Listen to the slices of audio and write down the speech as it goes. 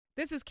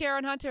This is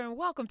Karen Hunter, and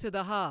welcome to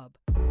The Hub.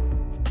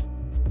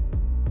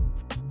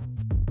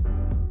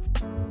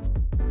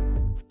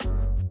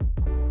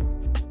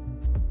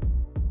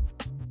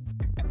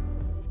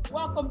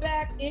 Welcome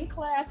back in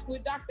class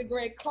with Dr.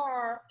 Greg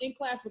Carr. In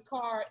class with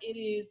Carr, it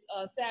is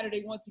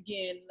Saturday once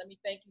again. Let me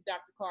thank you,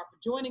 Dr. Carr, for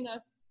joining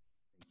us.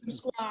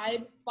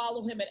 Subscribe,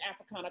 follow him at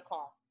Africana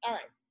Carr. All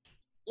right.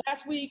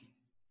 Last week,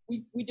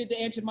 we did the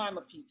Aunt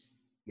Jemima piece.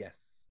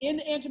 Yes. In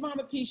the Aunt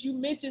Jemima piece, you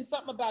mentioned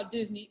something about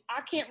Disney.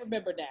 I can't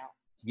remember now.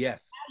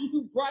 Yes. How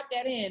you brought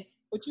that in,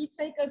 but you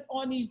take us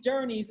on these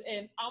journeys,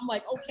 and I'm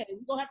like, okay,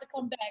 we're going to have to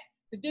come back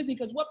to Disney,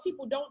 because what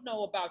people don't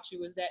know about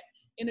you is that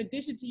in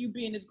addition to you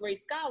being this great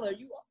scholar,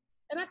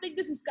 and I think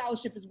this is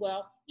scholarship as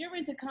well, you're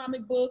into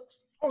comic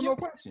books. Oh, no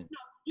question.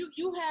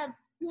 You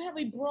have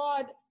a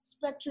broad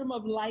spectrum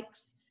of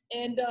likes,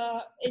 and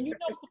you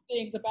know some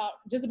things about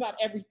just about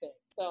everything.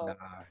 So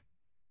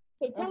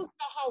tell us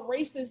about how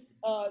racist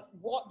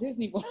Walt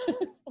Disney was.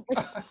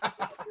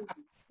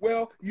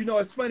 Well,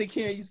 it's funny,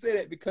 Karen, you say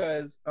that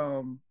because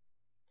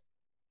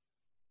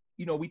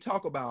we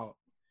talk about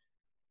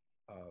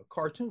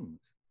cartoons.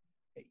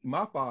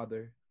 My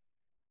father,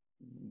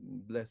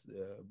 bless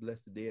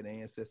the dead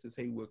ancestors,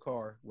 Haywood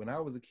Carr. When I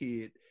was a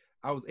kid,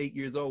 I was 8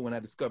 years old when I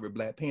discovered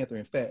Black Panther.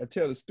 In fact, I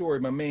tell the story,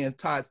 my man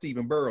Todd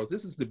Stephen Burrows.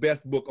 This is the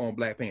best book on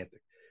Black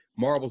Panther,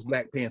 Marvel's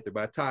Black Panther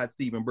by Todd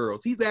Stephen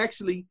Burrows. He's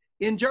actually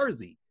in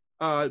Jersey,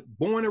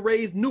 born and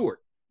raised Newark,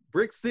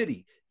 Brick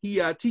City.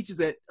 He teaches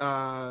at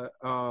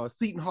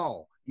Seton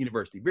Hall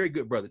University. Very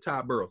good brother,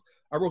 Todd Burrows.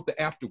 I wrote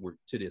the afterword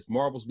to this,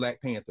 Marvel's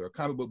Black Panther, a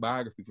comic book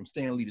biography from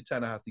Stan Lee to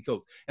Ta-Nehisi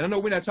Coates. And I know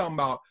we're not talking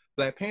about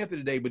Black Panther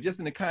today, but just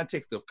in the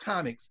context of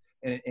comics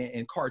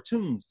and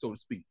cartoons, so to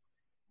speak.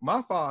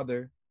 My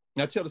father,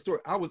 and I tell the story,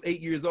 I was 8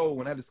 years old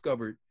when I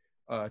discovered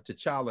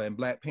T'Challa and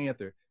Black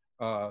Panther.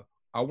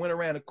 I went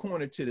around the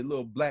corner to the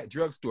little black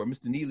drugstore,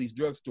 Mr. Neely's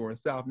drugstore in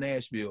South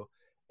Nashville,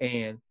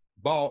 and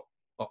bought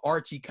an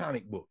Archie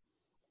comic book.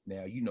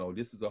 Now,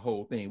 this is a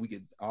whole thing. We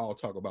could all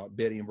talk about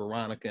Betty and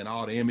Veronica and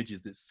all the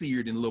images that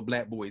seared in the little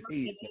black boys'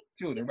 heads,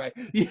 children, right?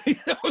 You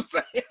know what I'm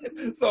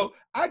saying? So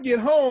I get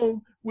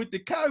home with the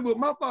comic book.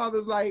 My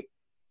father's like,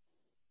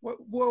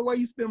 why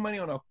you spend money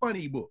on a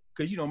funny book?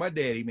 Because, my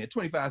daddy, man,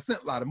 25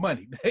 cents, a lot of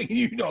money,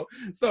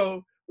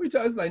 So we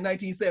talk, it's like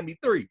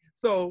 1973.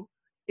 So,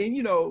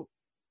 and,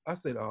 I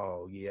said,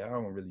 oh, yeah, I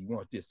don't really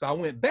want this. So I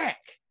went back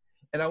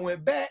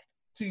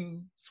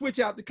to switch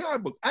out the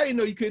comic books. I didn't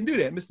know you couldn't do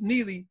that. Mr.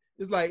 Neely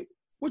is like,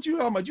 what you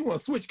talking about? You want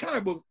to switch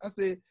comic books? I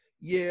said,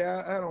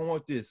 yeah, I don't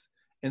want this.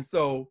 And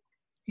so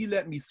he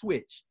let me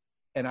switch.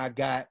 And I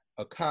got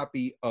a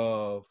copy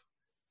of,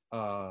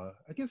 I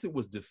guess it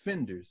was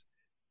Defenders.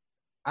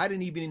 I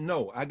didn't even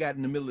know. I got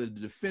in the middle of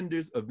the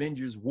Defenders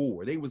Avengers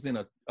War. They was in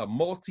a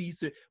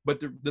multi-series, but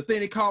the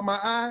thing that caught my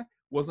eye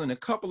was in a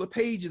couple of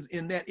pages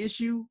in that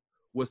issue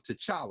was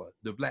T'Challa,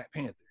 the Black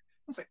Panther.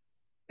 I was like,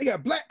 they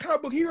got black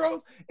comic book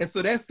heroes. And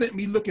so that sent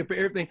me looking for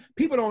everything.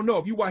 People don't know,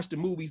 if you watch the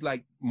movies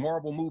like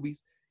Marvel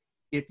movies,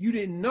 if you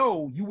didn't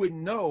know, you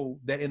wouldn't know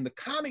that in the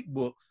comic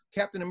books,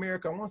 Captain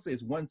America, I want to say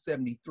it's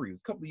 173, it was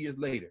a couple of years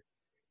later,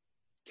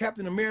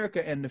 Captain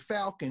America and the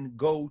Falcon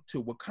go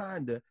to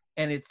Wakanda,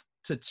 and it's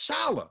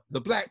T'Challa, the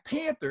Black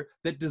Panther,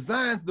 that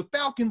designs the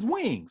Falcon's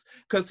wings,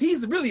 because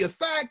he's really a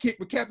sidekick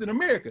with Captain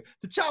America.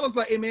 T'Challa's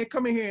like, hey man,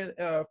 come in here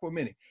for a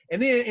minute. And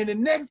then in the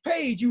next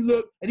page, you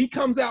look, and he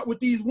comes out with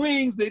these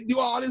wings that do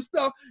all this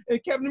stuff,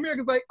 and Captain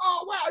America's like,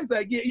 oh wow, he's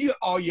like,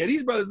 yeah,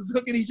 these brothers is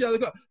hooking each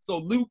other up. So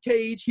Luke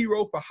Cage,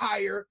 Hero for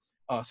Hire,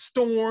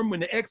 Storm, when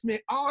the X-Men,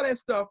 all that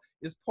stuff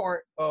is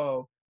part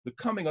of the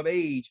coming of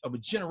age of a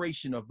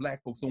generation of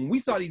black folks. So when we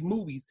saw these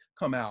movies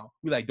come out,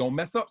 we like, don't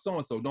mess up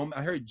so-and-so.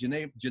 I heard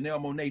Janelle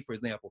Monáe, for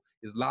example,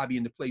 is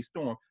lobbying to play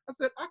Storm. I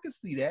said, I could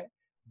see that,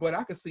 but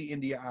I could see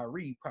India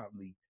Arie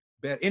probably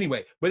better.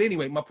 Anyway,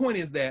 my point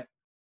is that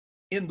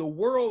in the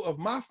world of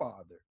my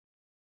father,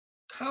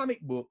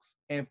 comic books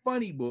and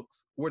funny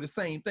books were the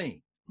same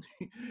thing.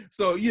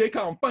 So they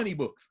call them funny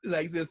books.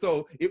 Like I said,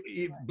 so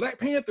if Black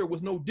Panther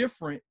was no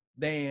different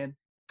than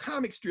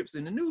comic strips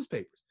in the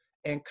newspapers.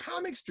 And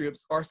comic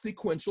strips are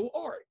sequential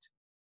art.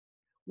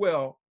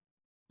 Well,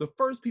 the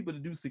first people to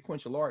do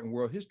sequential art in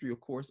world history, of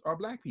course, are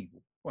black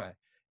people. Why?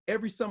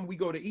 Every summer we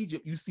go to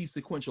Egypt, you see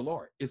sequential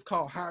art. It's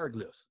called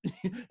hieroglyphs.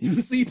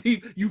 You see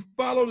people, you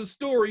follow the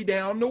story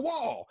down the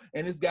wall,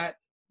 and it's got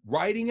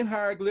writing in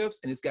hieroglyphs,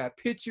 and it's got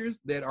pictures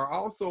that are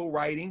also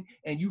writing,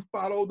 and you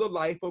follow the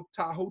life of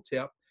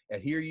Ptahhotep.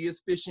 And here he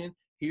is fishing,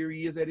 here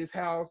he is at his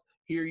house,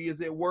 here he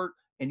is at work,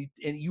 and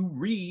you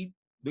read.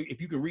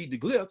 If you can read the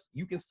glyphs,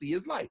 you can see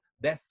his life.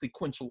 That's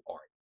sequential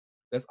art.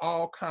 That's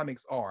all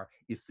comics are,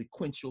 is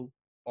sequential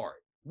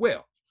art.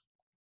 Well,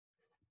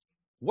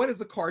 what is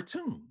a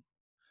cartoon?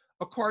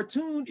 A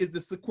cartoon is the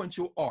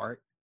sequential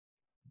art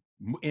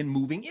in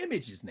moving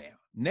images now.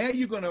 Now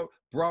you're going to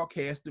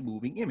broadcast the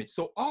moving image.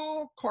 So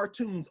all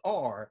cartoons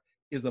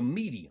is a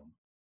medium.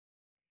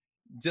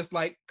 Just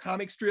like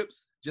comic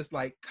strips, just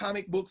like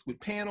comic books with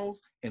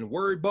panels and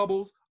word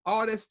bubbles,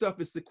 all that stuff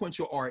is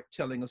sequential art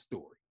telling a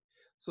story.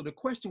 So the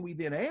question we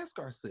then ask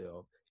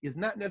ourselves is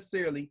not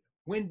necessarily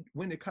when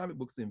the comic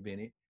books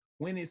invented,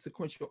 when is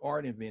sequential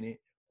art invented,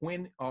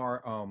 when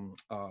are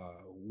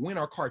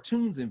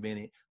cartoons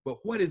invented, but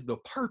what is the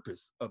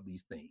purpose of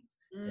these things?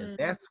 And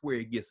that's where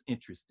it gets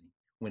interesting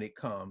when it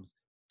comes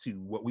to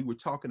what we were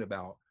talking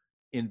about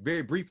in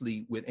very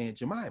briefly with Aunt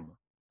Jemima.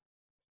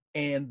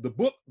 And the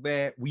book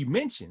that we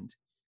mentioned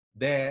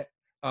that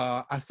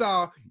I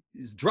saw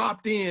is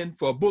dropped in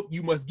for a book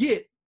you must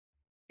get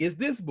is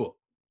this book.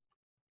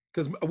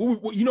 Because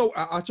you know,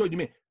 I told you,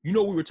 man, you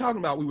know, we were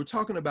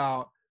talking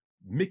about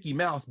Mickey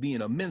Mouse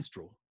being a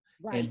minstrel,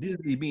 right, and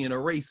Disney being a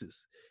racist.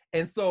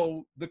 And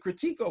so the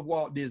critique of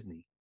Walt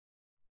Disney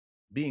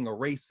being a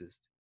racist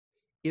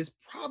is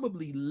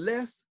probably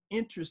less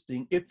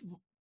interesting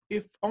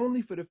if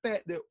only for the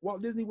fact that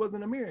Walt Disney was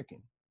an American.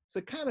 So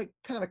it kind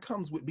of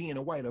comes with being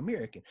a white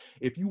American.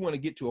 If you want to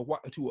get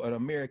to an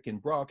American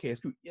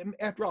broadcast group,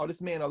 after all,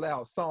 this man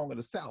allowed Song of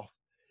the South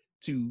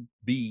to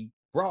be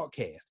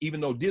broadcast, even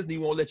though Disney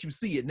won't let you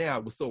see it now.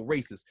 It was so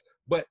racist.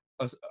 But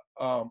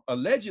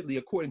allegedly,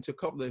 according to a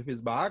couple of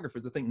his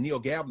biographers, I think Neil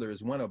Gabler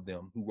is one of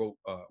them who wrote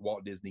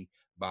Walt Disney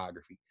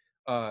biography.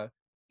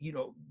 You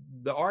know,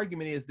 the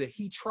argument is that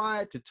he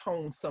tried to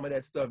tone some of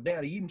that stuff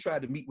down. He even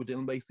tried to meet with the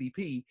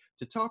NAACP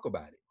to talk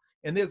about it.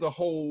 And there's a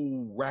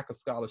whole rack of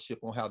scholarship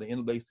on how the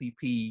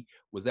NAACP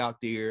was out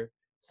there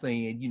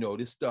saying, you know,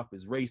 this stuff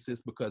is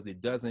racist because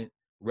it doesn't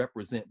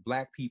represent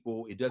Black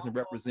people. It doesn't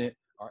represent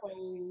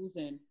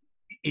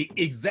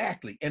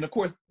exactly. And of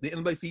course, the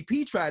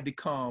NAACP tried to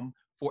come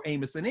for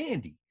Amos and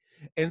Andy.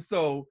 And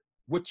so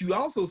what you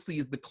also see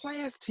is the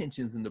class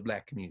tensions in the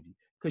Black community.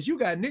 Because you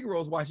got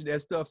Negroes watching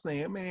that stuff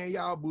saying, man,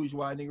 y'all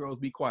bourgeois Negroes,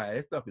 be quiet.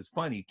 That stuff is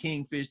funny.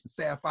 Kingfish and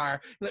Sapphire.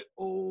 Like,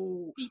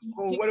 oh,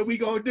 what are we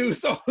going to do?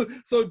 So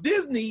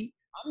Disney.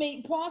 I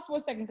mean, pause for a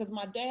second, because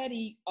my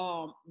daddy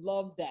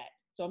loved that.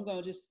 So I'm going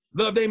to just.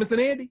 Loved Amos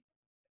and Andy?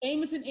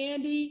 Amos and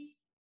Andy,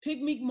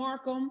 Pigmeat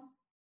Markham.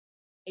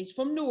 It's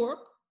from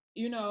Newark,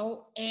 you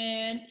know,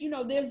 and, you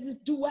know, there's this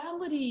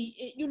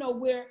duality, you know,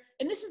 where,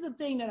 and this is the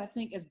thing that I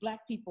think as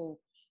Black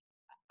people,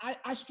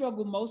 I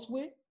struggle most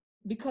with.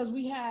 Because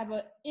we have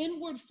an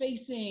inward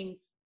facing,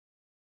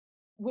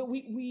 where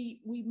we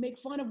make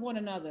fun of one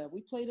another.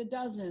 We play the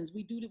dozens.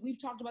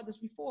 We've talked about this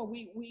before.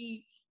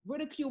 We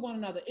ridicule one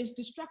another. It's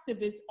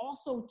destructive. It's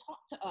also taught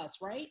to us,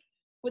 right?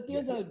 But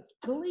there's a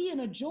glee and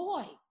a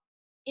joy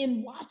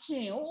in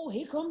watching. Oh,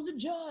 here comes the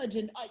judge,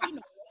 and you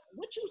know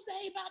what you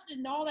say about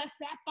and all that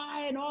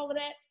Sapphire and all of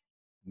that.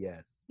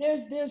 Yes.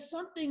 There's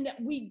something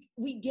that we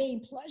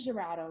gain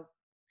pleasure out of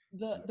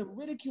the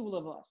ridicule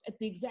of us. At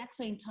the exact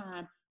same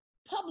time,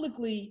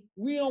 publicly,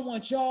 we don't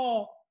want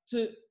y'all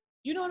to,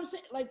 you know what I'm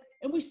saying? Like,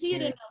 and we see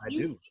it in our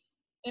music,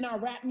 in our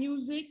rap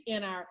music,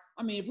 in our,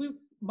 I mean, if we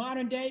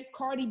modern day,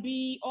 Cardi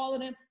B, all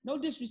of them, no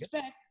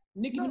disrespect,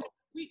 Nicki Minaj,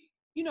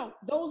 you know,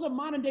 those are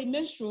modern day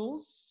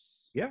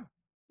minstrels. Yeah.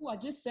 Ooh, I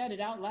just said it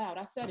out loud.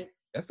 I said it.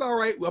 That's all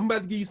right. Well, I'm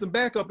about to give you some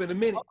backup in a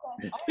minute.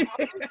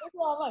 Okay.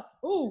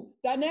 Ooh,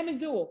 dynamic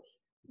duo.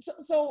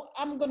 So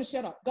I'm gonna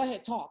shut up. Go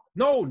ahead, talk.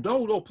 No,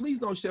 please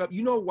don't shut up.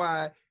 You know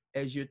why?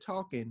 As you're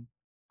talking,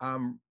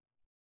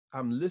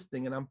 I'm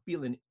listening and I'm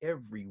feeling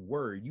every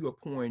word. You are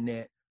pouring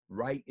that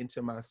right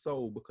into my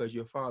soul because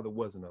your father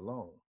wasn't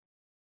alone.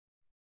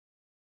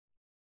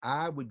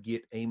 I would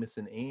get Amos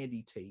and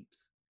Andy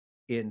tapes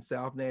in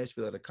South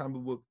Nashville at a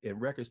comic book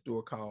and record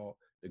store called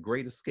The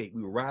Great Escape.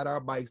 We would ride our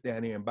bikes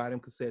down there and buy them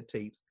cassette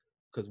tapes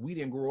because we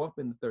didn't grow up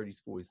in the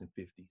 30s, 40s, and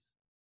 50s.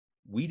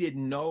 We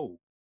didn't know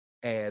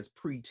as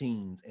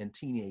preteens and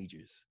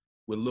teenagers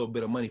with a little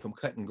bit of money from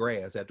cutting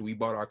grass after we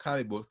bought our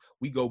comic books,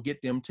 we go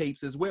get them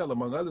tapes as well,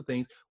 among other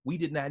things. We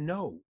did not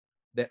know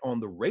that on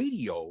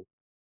the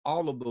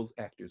all of those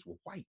actors were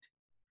white.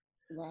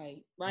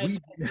 Right.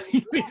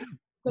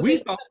 We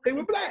thought they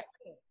were Black.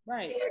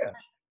 Right. Yeah.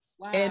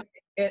 Wow.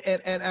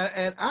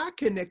 And I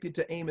connected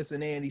to Amos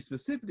and Andy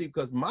specifically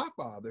because my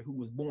father, who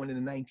was born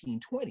in the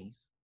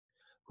 1920s,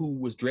 who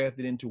was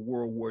drafted into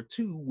World War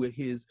II with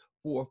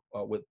four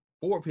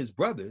of his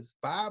brothers,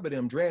 5 of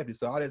them drafted.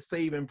 So all that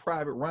Saving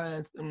Private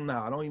Ryan,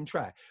 no, don't even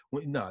try.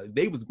 No,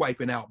 they was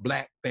wiping out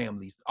Black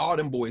families. All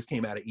them boys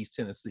came out of East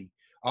Tennessee.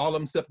 All of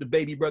them except the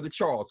baby brother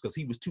Charles, because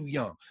he was too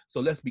young.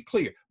 So let's be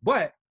clear.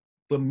 But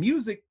the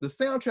music, the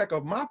soundtrack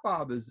of my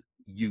father's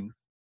youth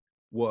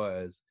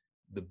was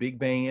the big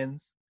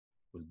bands,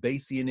 was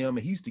Basie and them,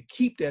 and he used to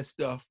keep that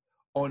stuff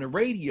on the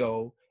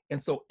radio.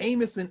 And so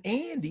Amos and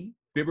Andy,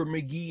 Fibber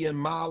McGee and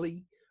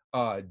Molly,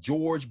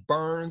 George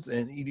Burns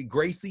and Edie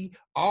Gracie,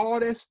 all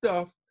that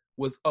stuff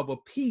was of a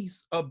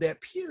piece of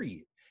that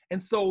period.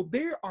 And so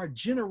there are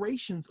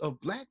generations of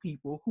Black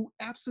people who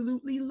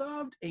absolutely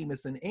loved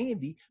Amos and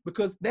Andy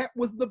because that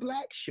was the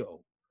Black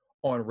show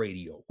on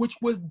radio, which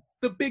was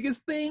the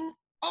biggest thing.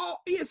 Oh,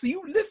 yeah, so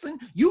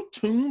you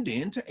tuned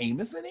in to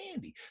Amos and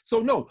Andy.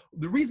 So no,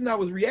 the reason I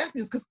was reacting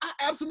is because I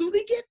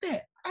absolutely get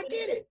that. I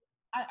get it.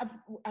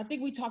 I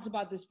think we talked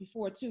about this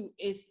before too,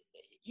 is,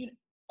 you know,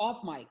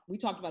 off mic. We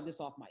talked about this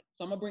off mic.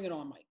 So I'm gonna bring it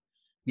on mic.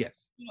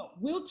 Yes. You know,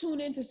 we'll tune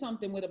into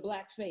something with a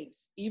Black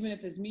face, even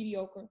if it's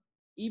mediocre,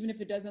 even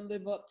if it doesn't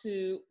live up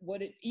to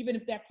even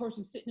if that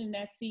person sitting in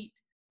that seat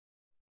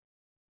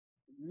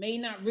may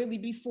not really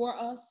be for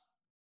us,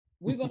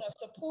 we're going to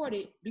support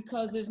it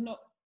because it's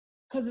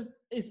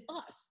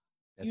us,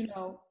 That's you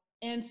know?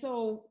 And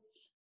so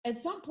at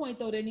some point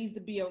though, there needs to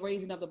be a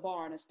raising of the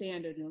bar and a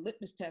standard and a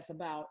litmus test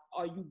about,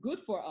 are you good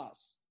for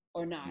us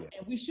or not? Yeah.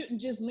 And we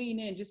shouldn't just lean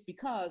in just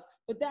because,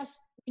 but that's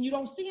when you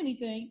don't see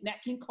anything.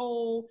 Nat King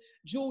Cole,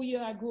 Julia,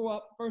 I grew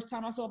up, first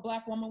time I saw a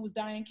Black woman was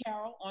Diane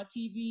Carroll on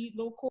TV,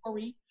 Lil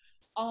Corey.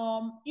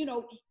 You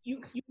know,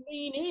 you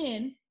lean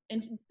in,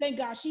 and thank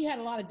God she had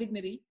a lot of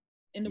dignity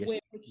in the way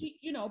she,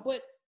 you know,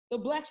 but the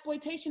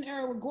Blaxploitation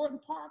era with Gordon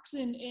Parks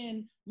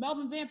and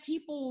Melvin Van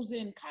Peebles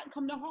and Cotton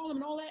Come to Harlem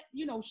and all that,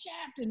 you know,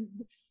 Shaft, and,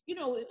 you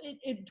know,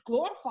 it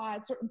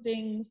glorified certain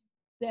things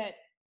that,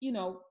 you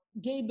know,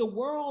 gave the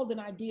world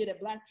an idea that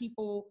Black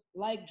people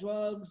like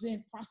drugs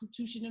and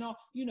prostitution and all,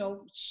 you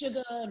know,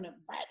 sugar and,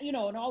 you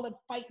know, and all that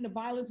fighting the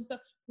violence and stuff,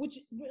 which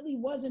really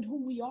wasn't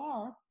who we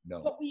are.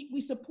 No. But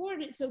we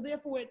supported it, so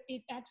therefore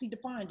it actually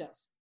defined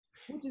us.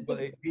 Which is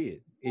it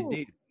did.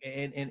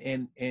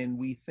 And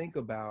we think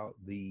about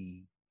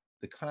the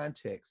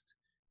context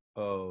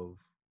of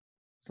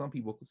some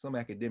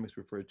academics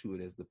refer to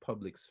it as the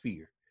public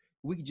sphere.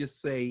 We could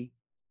just say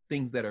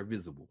things that are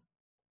visible.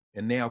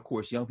 And now, of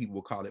course, young people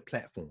will call it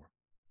platform.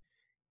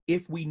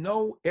 If we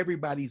know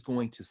everybody's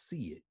going to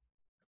see it,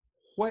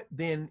 what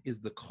then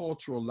is the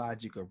cultural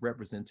logic of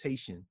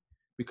representation?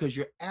 Because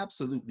you're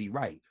absolutely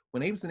right.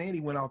 When Amos and Andy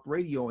went off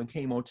radio and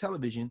came on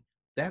television,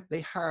 that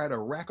they hired a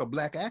rack of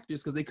Black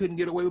actors because they couldn't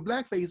get away with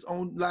blackface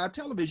on live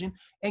television.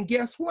 And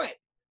guess what?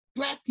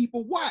 Black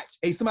people watched.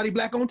 Hey, somebody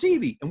Black on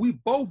TV. And we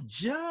both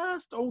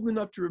just old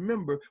enough to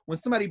remember when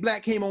somebody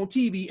Black came on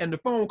TV and the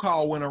phone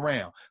call went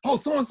around. Oh,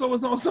 so-and-so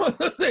is on,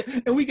 so-and-so,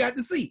 and we got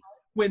to see.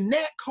 When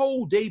Nat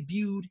Cole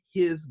debuted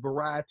his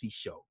variety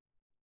show,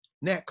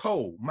 Nat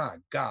Cole, my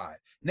God.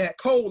 Nat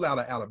Cole out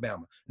of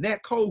Alabama.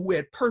 Nat Cole who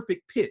had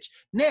perfect pitch.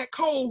 Nat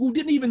Cole who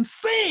didn't even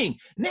sing.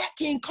 Nat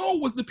King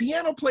Cole was the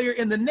piano player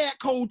in the Nat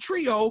Cole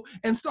trio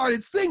and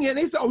started singing.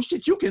 They said, oh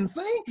shit, you can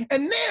sing?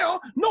 And now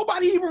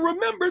nobody even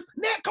remembers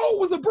Nat Cole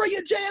was a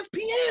brilliant jazz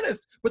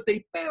pianist, but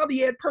they found he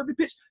had perfect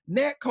pitch.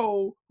 Nat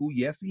Cole, who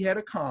yes, he had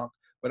a conch,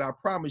 but I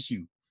promise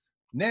you,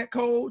 Nat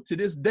Cole to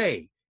this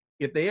day,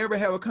 if they ever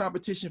have a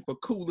competition for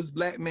coolest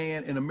Black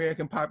man in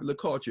American popular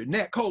culture,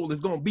 Nat Cole is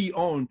going to be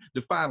on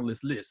the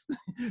finalist list.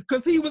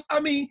 Because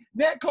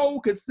Nat Cole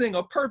could sing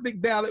a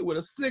perfect ballad with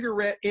a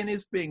cigarette in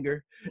his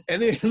finger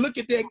and then look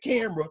at that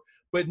camera.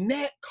 But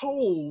Nat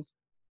Cole's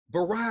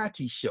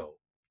variety show,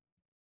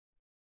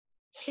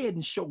 head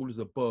and shoulders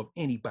above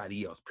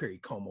anybody else, Perry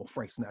Como,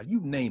 Frank Sinatra,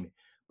 you name it.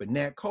 But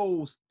Nat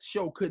Cole's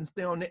show couldn't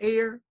stay on the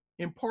air,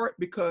 in part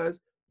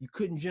because you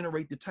couldn't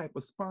generate the type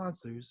of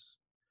sponsors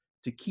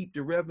to keep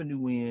the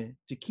revenue in,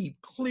 to keep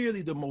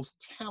clearly the most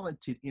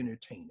talented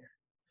entertainer.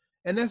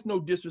 And that's no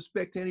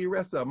disrespect to any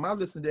rest of them. I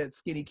listen to that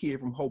skinny kid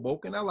from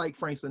Hoboken. I like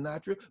Frank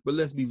Sinatra, but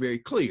let's be very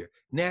clear.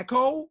 Nat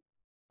Cole,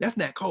 that's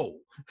Nat Cole.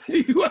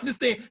 You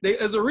understand?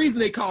 There's a reason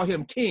they call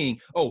him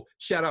King. Oh,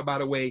 shout out, by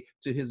the way,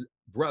 to his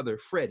brother,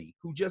 Freddie,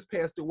 who just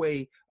passed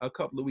away a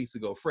couple of weeks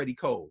ago. Freddie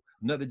Cole,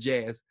 another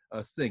jazz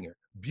singer.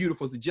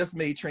 Beautiful. He just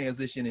made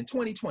transition in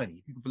 2020,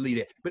 if you can believe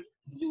that. But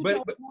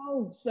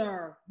no,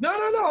 sir. No.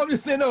 I'm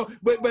just saying no.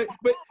 But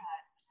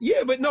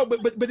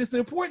it's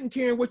important,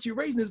 Karen. What you're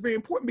raising is very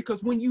important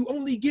because when you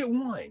only get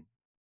one,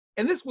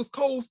 and this was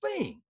Cole's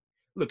thing.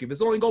 Look, if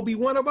it's only gonna be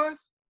one of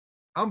us,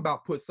 I'm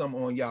about to put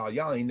something on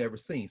y'all ain't never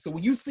seen. So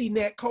when you see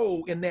Nat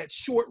Cole in that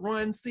short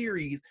run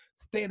series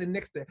standing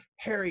next to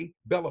Harry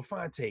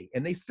Belafonte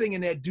and they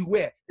singing that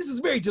duet, this is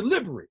very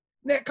deliberate.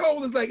 Nat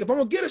Cole is like, if I'm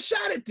gonna get a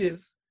shot at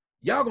this,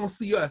 y'all gonna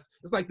see us.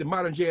 It's like the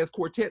modern jazz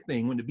quartet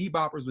thing when the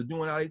beboppers were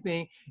doing all their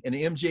thing and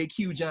the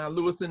MJQ, John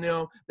Lewis and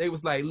them, they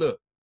was like, look,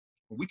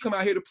 when we come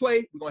out here to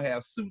play, we're gonna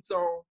have suits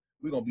on,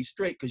 we're gonna be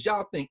straight, because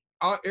y'all think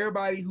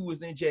everybody who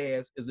is in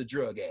jazz is a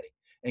drug addict.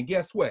 And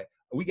guess what?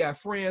 We got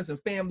friends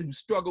and family who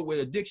struggle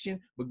with addiction,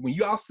 but when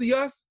y'all see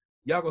us,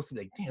 y'all gonna see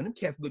like, damn, them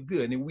cats look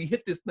good. And then we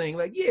hit this thing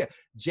like, yeah,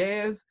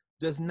 jazz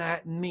does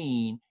not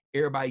mean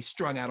everybody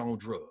strung out on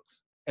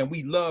drugs. And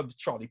we loved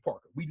Charlie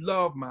Parker. We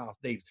love Miles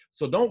Davis.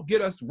 So don't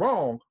get us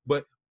wrong,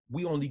 but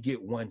we only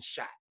get one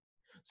shot.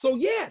 So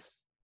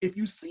yes, if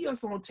you see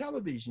us on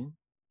television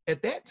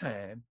at that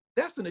time,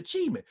 that's an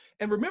achievement.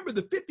 And remember,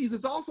 the 50s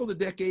is also the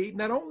decade,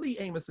 not only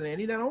Amos and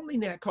Andy, not only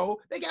Nat Cole,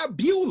 they got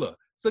Beulah.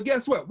 So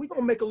guess what? We're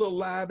going to make a little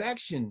live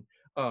action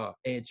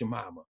Aunt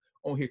Jemima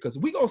on here because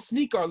we're going to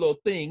sneak our little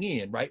thing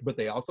in, right? But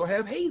they also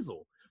have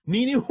Hazel.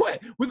 Meaning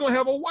what? We're going to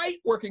have a white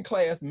working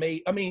class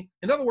maid. I mean,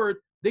 in other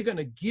words, they're going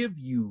to give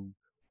you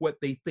what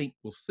they think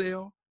will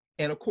sell.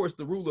 And of course,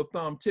 the rule of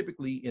thumb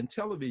typically in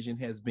television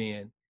has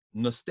been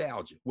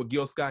nostalgia. What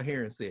Gil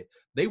Scott-Heron said,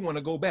 they want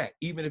to go back,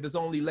 even if it's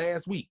only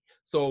last week.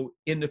 So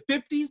in the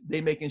 50s,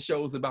 they making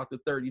shows about the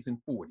 30s and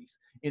 40s.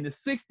 In the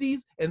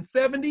 60s and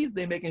 70s,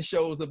 they making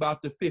shows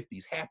about the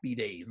 50s, Happy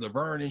Days,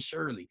 Laverne and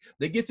Shirley.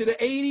 They get to the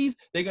 80s,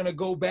 they're going to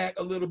go back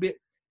a little bit.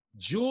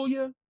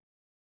 Julia,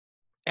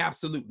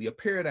 absolutely a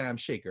paradigm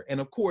shaker.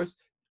 And of course,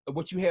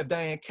 what you have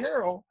Diane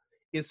Carroll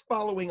is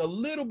following a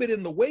little bit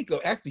in the wake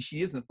of, actually,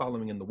 she isn't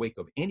following in the wake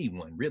of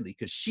anyone really,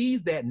 because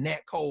she's that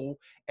Nat Cole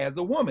as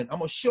a woman. I'm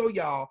gonna show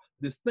y'all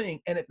this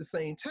thing. And at the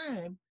same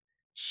time,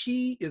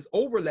 she is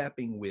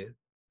overlapping with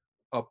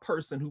a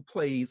person who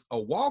plays a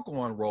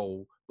walk-on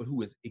role, but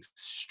who is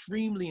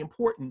extremely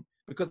important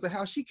because of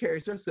how she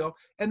carries herself.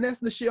 And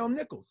that's Nichelle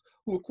Nichols,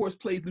 who of course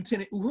plays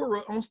Lieutenant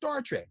Uhura on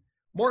Star Trek.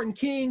 Martin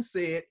King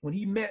said when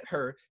he met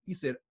her, he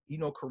said, you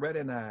know, Coretta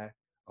and I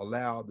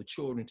allow the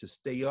children to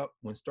stay up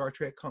when Star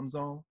Trek comes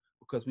on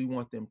because we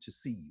want them to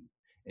see you.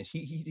 And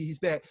he's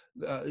back.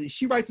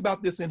 She writes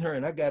about this in her,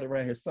 and I got it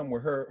right here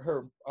somewhere,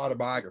 her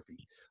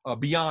autobiography,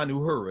 Beyond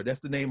Uhura.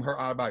 That's the name of her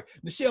autobiography.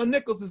 Nichelle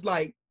Nichols is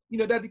like, you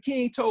know, Dr.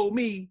 King told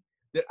me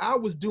that I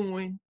was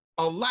doing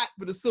a lot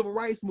for the civil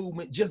rights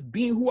movement, just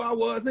being who I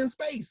was in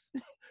space.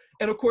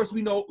 And of course,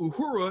 we know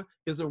Uhura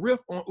is a riff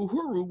on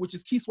Uhuru, which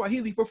is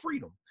Kiswahili for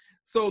freedom.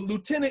 So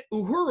Lieutenant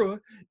Uhura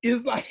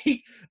is like,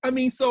 I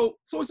mean, so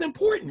it's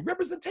important.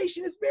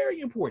 Representation is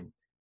very important,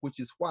 which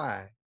is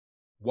why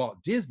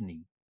Walt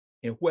Disney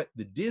and what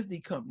the Disney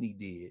company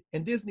did,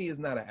 and Disney is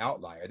not an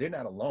outlier, they're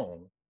not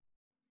alone,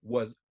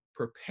 was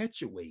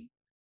perpetuate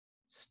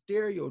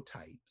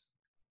stereotypes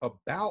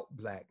about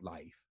Black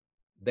life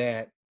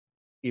that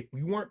if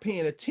you weren't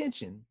paying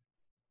attention,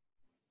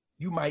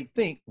 you might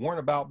think weren't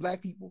about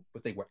Black people,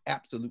 but they were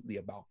absolutely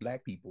about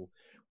Black people,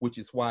 which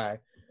is why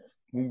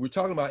when we were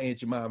talking about Aunt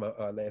Jemima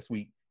last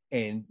week,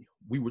 and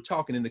we were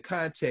talking in the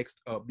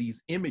context of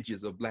these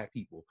images of Black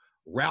people,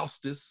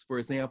 Roustus, for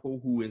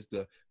example, who is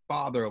the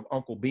father of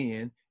Uncle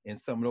Ben in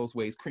some of those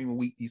ways, Cream of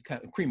Wheat,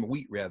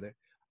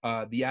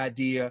 the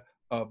idea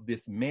of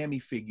this mammy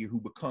figure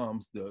who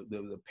becomes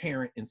the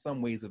parent in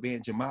some ways of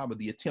Aunt Jemima,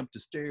 the attempt to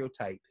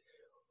stereotype.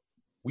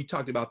 We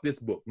talked about this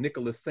book,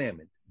 Nicholas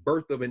Salmon,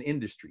 Birth of an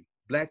Industry,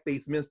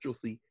 Blackface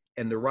Minstrelsy,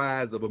 and the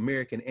Rise of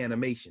American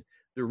Animation.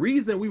 The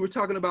reason we were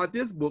talking about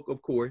this book,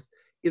 of course,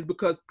 is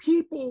because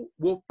people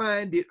will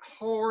find it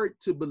hard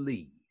to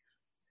believe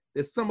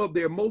that some of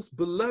their most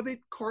beloved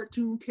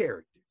cartoon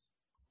characters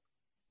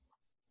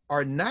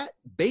are not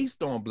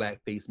based on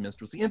blackface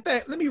minstrelsy. In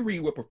fact, let me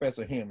read what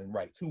Professor Hamlin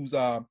writes, he's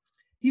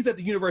at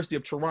the University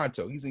of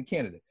Toronto, he's in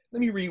Canada. Let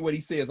me read what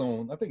he says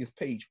on, I think it's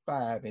page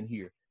 5 in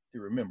here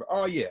to remember.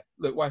 Oh yeah,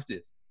 look, watch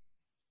this.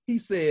 He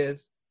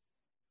says,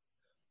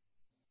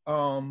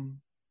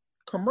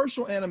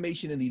 commercial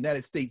animation in the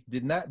United States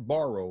did not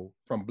borrow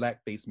from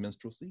blackface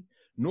minstrelsy,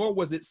 nor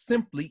was it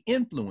simply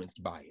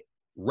influenced by it.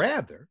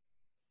 Rather,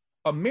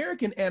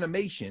 American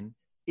animation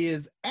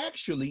is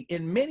actually,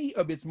 in many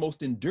of its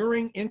most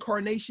enduring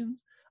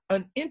incarnations,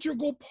 an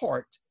integral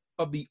part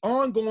of the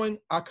ongoing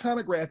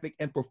iconographic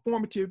and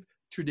performative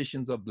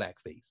traditions of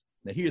blackface.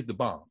 Now here's the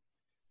bomb.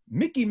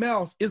 Mickey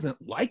Mouse isn't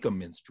like a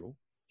minstrel,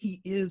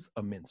 he is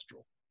a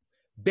minstrel.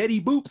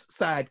 Betty Boop's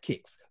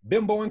sidekicks,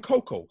 Bimbo and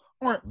Coco,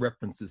 aren't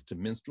references to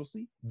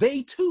minstrelsy.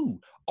 They too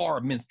are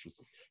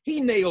minstrels.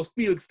 He nails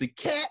Felix the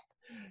Cat,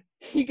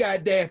 he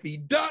got Daffy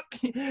Duck,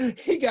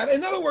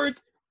 in other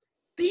words,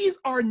 these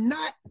are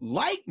not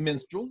like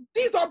minstrels,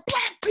 these are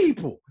Black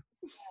people.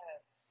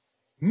 Yes.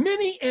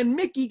 Minnie and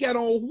Mickey got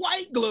on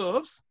white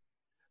gloves.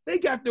 They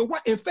got their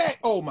white, in fact,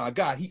 oh my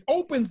God, he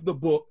opens the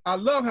book. I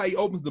love how he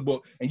opens the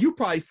book, and you've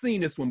probably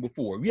seen this one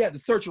before. We had to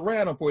search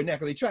around them for it now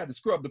because they tried to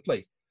scrub the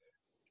place.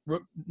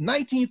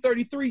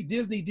 1933,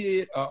 Disney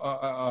did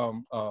a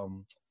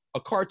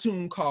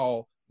cartoon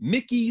called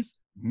Mickey's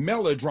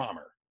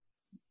Melodrama.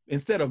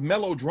 Instead of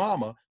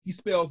melodrama, he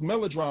spells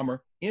melodrama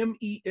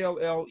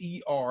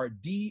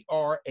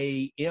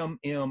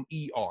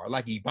MELLERDRAMMER,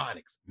 like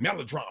Ebonics,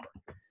 melodrama.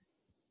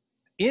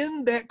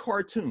 In that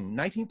cartoon,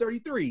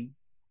 1933,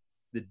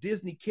 the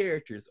Disney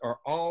characters are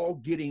all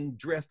getting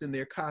dressed in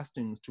their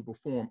costumes to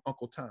perform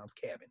Uncle Tom's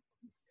Cabin.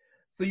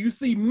 So you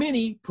see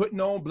Minnie putting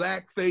on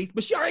blackface,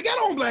 but she already got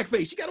on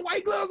blackface. She got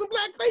white gloves and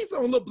blackface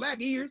on, little black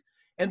ears.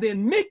 And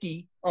then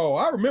Mickey, oh,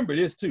 I remember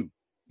this too.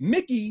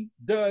 Mickey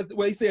does,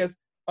 well, he says,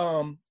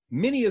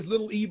 Minnie as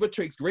little Eva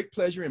takes great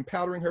pleasure in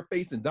powdering her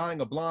face and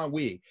dyeing a blonde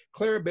wig.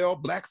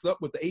 Clarabelle blacks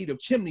up with the aid of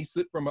chimney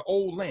soot from an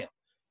old lamp.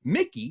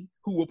 Mickey,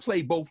 who will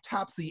play both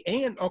Topsy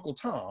and Uncle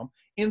Tom,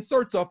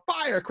 inserts a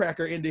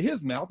firecracker into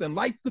his mouth and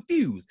lights the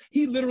fuse.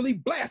 He literally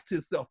blasts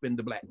himself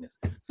into blackness.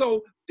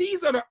 So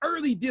these are the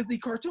early Disney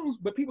cartoons,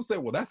 but people say,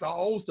 well, that's all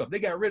old stuff. They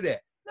got rid of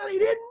that. No, they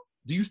didn't.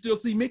 Do you still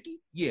see Mickey?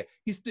 Yeah.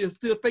 He's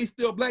still face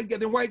still black, got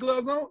them white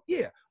gloves on?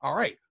 Yeah. All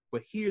right.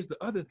 But here's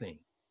the other thing.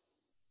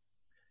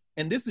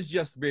 And this is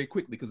just very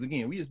quickly, because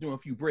again, we just doing a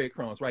few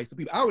breadcrumbs, right? So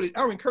people, I would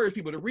encourage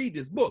people to read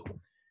this book.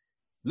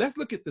 Let's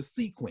look at the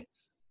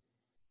sequence.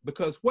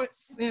 Because what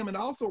Salmon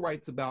also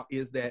writes about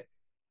is that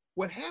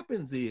what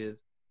happens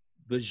is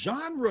the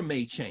genre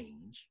may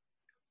change,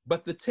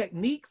 but the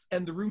techniques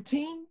and the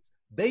routines,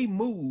 they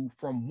move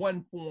from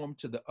one form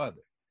to the other.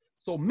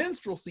 So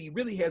minstrelsy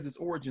really has its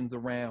origins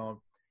around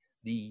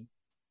the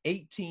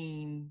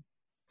 1840s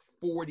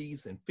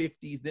and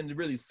 50s, then the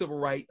really Civil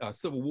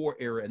War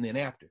era, and then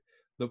after.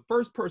 The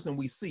first person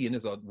we see, and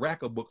there's a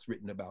rack of books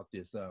written about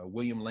this,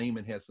 William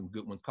Layman has some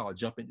good ones called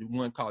Jump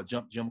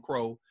Jim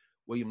Crow,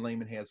 William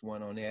Lehman has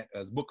one on that.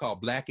 It's a book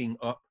called Blacking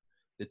Up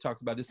that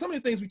talks about this. Some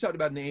of the things we talked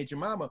about in the Aunt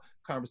Jemima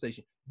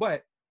conversation,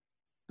 but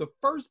the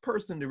first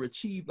person to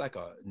achieve like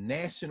a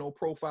national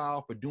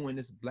profile for doing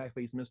this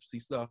blackface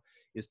minstrelsy stuff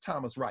is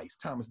Thomas Rice,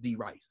 Thomas D.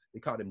 Rice. They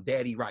called him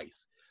Daddy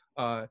Rice.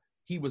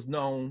 He was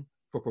known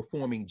for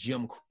performing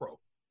Jim Crow.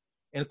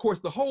 And of course,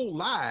 the whole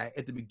lie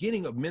at the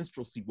beginning of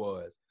minstrelsy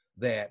was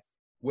that,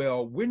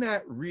 well, we're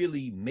not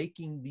really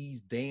making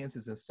these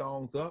dances and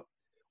songs up.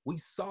 We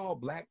saw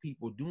Black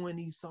people doing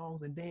these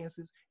songs and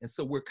dances, and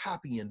so we're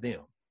copying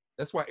them.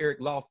 That's why Eric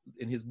Loft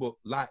in his book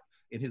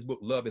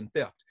Love and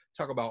Theft,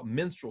 talk about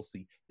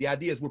minstrelsy. The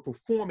idea is we're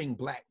performing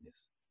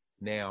Blackness.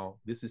 Now,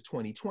 this is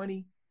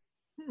 2020.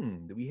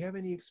 Do we have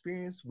any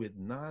experience with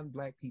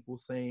non-Black people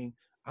saying,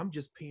 I'm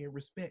just paying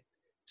respect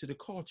to the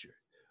culture?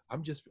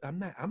 I'm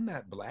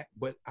not Black,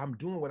 but I'm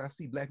doing what I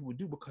see Black people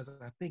do because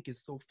I think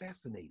it's so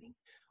fascinating.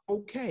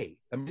 Okay,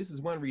 I mean, this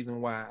is one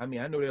reason why, I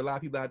know there are a lot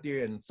of people out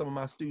there, and some of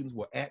my students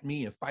will at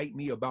me and fight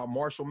me about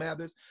Marshall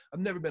Mathers. I've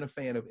never been a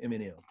fan of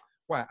Eminem.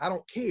 Why? I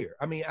don't care.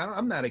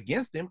 I'm not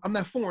against him. I'm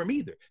not for him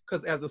either.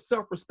 Because as a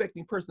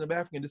self-respecting person of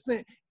African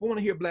descent, if I want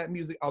to hear Black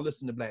music, I'll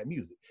listen to Black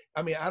music.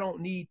 I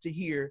don't need to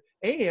hear,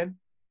 and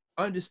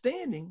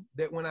understanding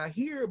that when I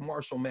hear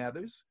Marshall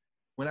Mathers,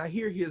 when I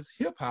hear his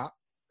hip hop,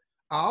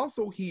 I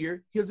also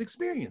hear his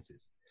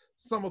experiences.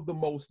 Some of the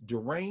most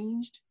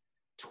deranged,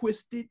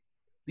 twisted,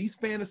 these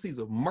fantasies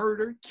of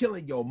murder,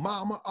 killing your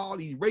mama, all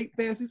these rape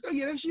fantasies. Oh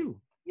yeah, that's you.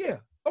 Yeah,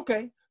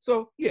 okay.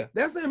 So yeah,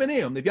 that's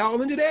Eminem. If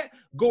y'all into that,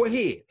 go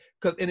ahead.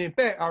 And in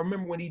fact, I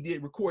remember when he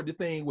did record the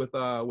thing with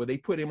where they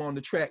put him on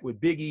the track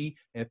with Biggie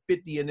and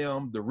 50 and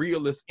them, the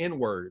realest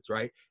N-words,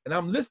 right? And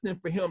I'm listening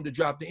for him to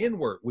drop the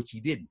N-word, which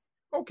he didn't.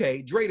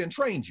 Okay, Dre done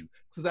trained you,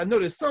 because I know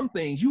there's some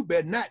things you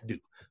better not do.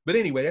 But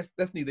anyway,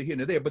 that's neither here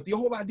nor there. But the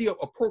whole idea of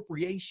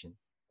appropriation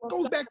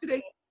goes back to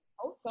the.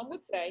 Some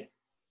would say,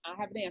 I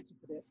have an answer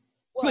for this.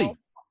 Well,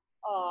 please.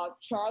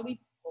 Charlie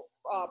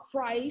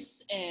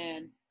Price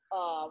and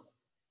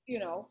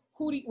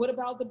what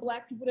about the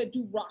Black people that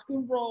do rock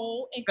and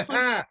roll and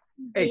country?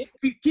 Hey,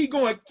 keep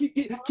going,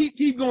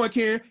 keep going,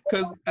 Karen.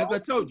 Because as I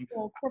told you,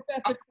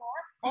 Professor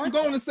Clark, I'm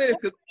going to say this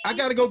because I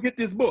got to go get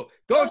this book.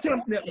 Go tell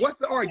me that. What's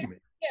the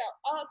argument?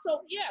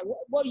 Yeah.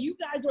 Well, you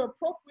guys are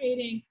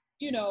appropriating,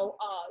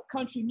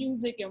 country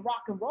music and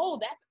rock and roll.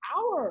 That's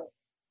our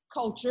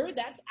culture.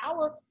 That's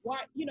our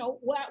why.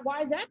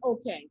 Why is that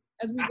okay?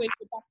 As we wait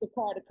for Dr.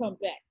 Carr to come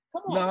back.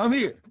 Come on. No, I'm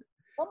here.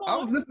 Come on. I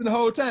was listening the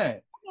whole time.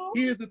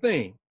 Here's the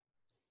thing.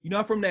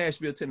 I'm from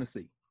Nashville,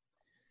 Tennessee.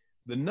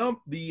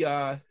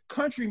 The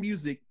country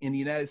music in the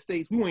United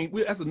States,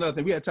 that's another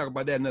thing. We had to talk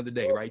about that another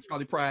day, right?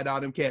 Charlie Pride, all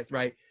them cats,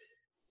 right?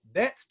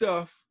 That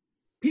stuff,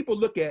 people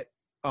look at,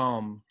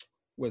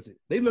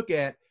 they look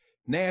at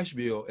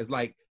Nashville as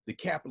like the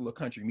capital of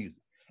country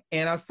music.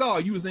 And I saw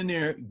you was in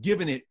there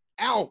giving it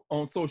out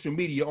on social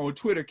media, on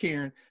Twitter,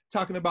 Karen,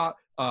 talking about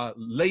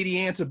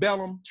Lady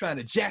Antebellum trying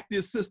to jack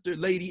this sister,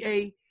 Lady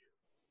A.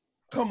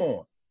 Come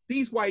on.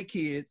 These white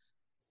kids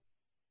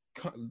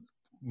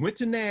went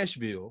to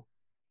Nashville,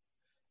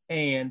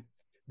 and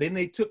then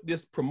they took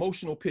this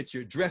promotional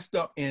picture dressed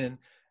up in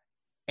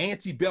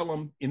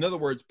antebellum, in other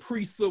words,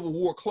 pre-Civil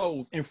War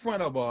clothes, in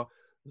front of a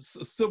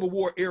Civil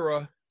War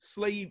era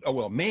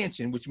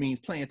mansion, which means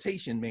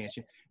plantation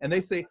mansion. And they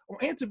say,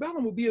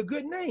 antebellum would be a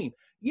good name.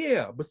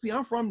 Yeah, but see,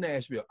 I'm from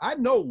Nashville. I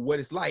know what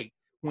it's like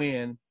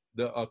when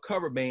the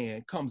cover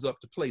band comes up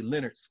to play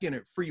Leonard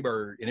Skinner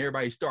Freebird and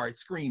everybody starts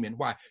screaming.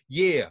 Why?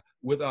 Yeah,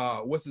 with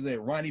what's his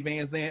name, Ronnie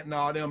Van Zant and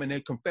all them, and their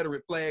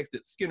Confederate flags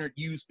that Skinner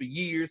used for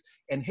years.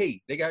 And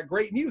hey, they got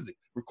great music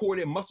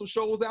recorded in Muscle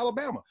Shoals,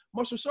 Alabama.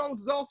 Muscle Shoals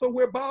is also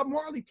where Bob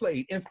Marley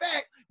played. In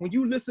fact, when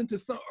you listen to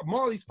some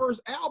Marley's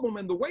first album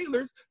and the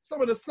Wailers,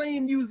 some of the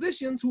same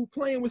musicians who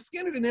playing with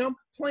Skinner and them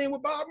playing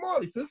with Bob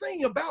Marley. So this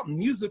ain't about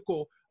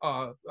musical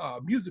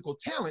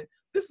talent.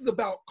 This is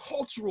about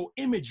cultural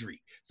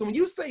imagery. So when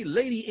you say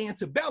Lady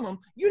Antebellum,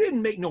 you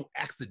didn't make no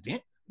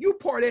accident. You're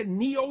part of that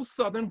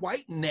neo-Southern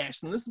white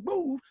nationalist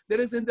move that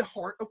is in the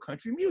heart of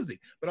country music.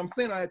 But I'm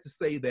saying I had to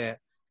say that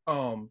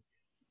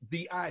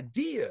the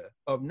idea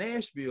of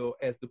Nashville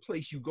as the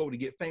place you go to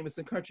get famous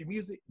in country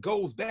music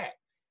goes back.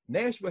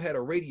 Nashville had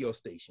a radio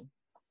station,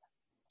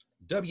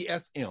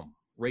 WSM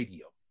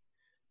Radio.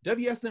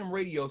 WSM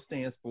Radio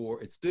stood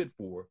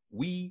for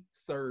We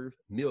Serve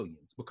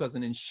Millions, because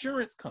an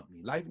insurance company,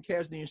 Life and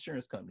Casualty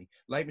Insurance Company,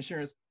 Life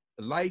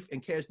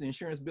and Casualty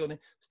Insurance Building,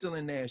 still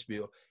in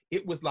Nashville,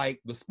 it was like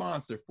the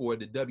sponsor for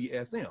the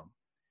WSM.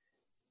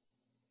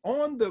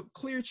 On the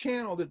clear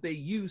channel that they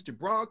used to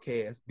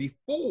broadcast,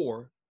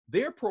 before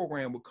their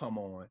program would come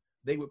on,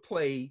 they would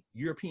play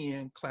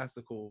European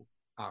classical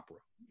opera,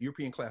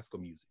 European classical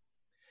music.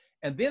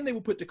 And then they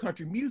would put the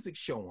country music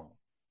show on.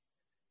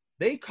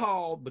 They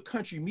called the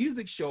country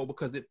music show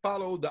because it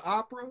followed the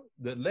opera.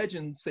 The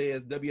legend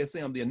says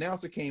WSM, the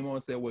announcer came on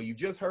and said, well, you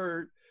just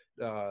heard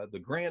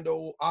the Grand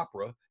Ole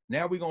Opera.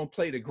 Now we're going to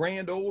play the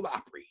Grand Ole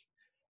Opry.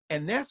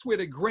 And that's where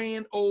the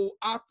Grand Ole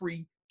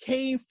Opry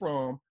came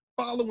from.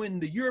 Following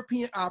the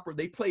European opera,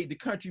 they played the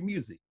country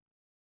music.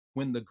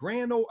 when the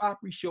Grand Ole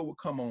Opry show would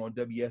come on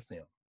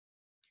WSM,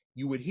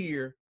 you would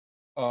hear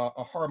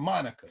a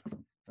harmonica.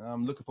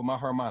 I'm looking for my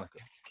harmonica.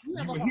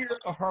 You would hear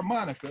a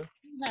harmonica.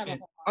 And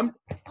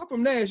I'm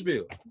from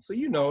Nashville, so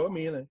you know, I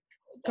mean,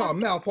 called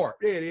mouth harp.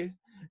 There it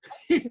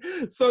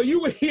is. So you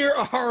would hear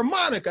a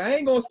harmonica. I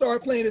ain't gonna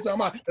start playing this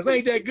harmonica because I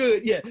ain't that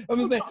good yet. I'm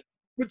just saying,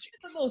 but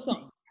a little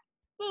something.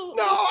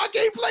 No, I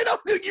can't play no.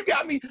 You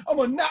got me. I'm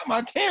gonna knock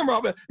my camera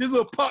off. This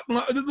little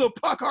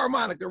puck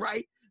harmonica,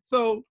 right?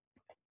 So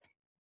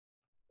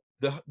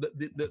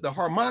the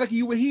harmonica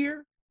you would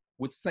hear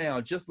would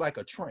sound just like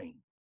a train,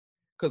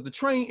 because the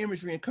train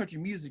imagery in country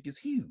music is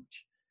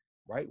huge,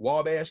 right?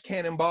 Wabash,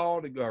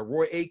 Cannonball, the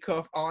Roy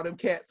Acuff, all them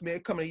cats, man,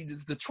 coming.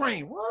 It's the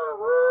train,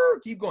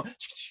 keep going,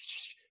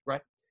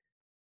 right?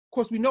 Of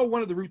course, we know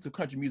one of the roots of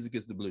country music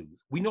is the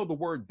blues. We know the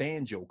word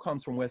banjo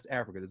comes from West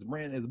Africa. There's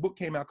a book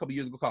came out a couple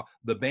years ago called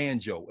The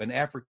Banjo, an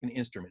African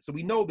Instrument. So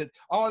we know that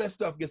all that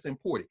stuff gets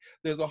imported.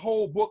 There's a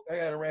whole book I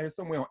got around here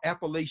somewhere on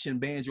Appalachian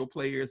banjo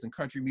players and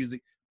country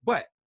music.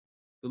 But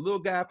the little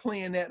guy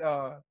playing that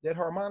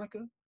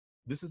harmonica,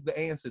 this is the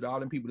answer to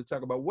all them people to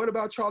talk about. What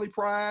about Charlie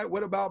Pride?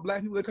 What about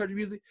black people in country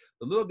music?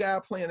 The little guy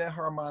playing that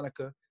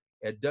harmonica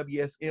at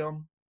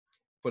WSM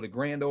for the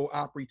Grand Ole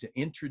Opry to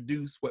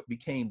introduce what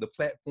became the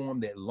platform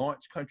that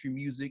launched country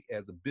music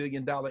as a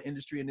billion-dollar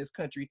industry in this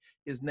country.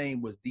 His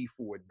name was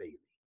DeFord Bailey.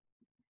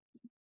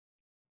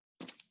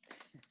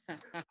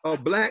 A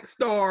black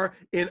star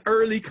in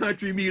early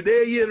country music.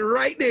 There he is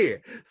right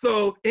there.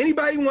 So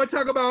anybody want to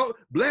talk about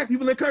black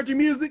people in country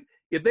music,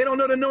 if they don't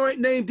know the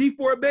name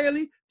DeFord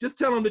Bailey, just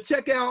tell them to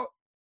check out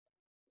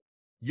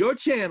your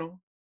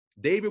channel.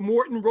 David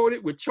Morton wrote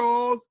it with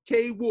Charles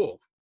K. Wolf,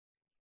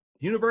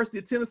 University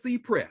of Tennessee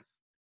Press.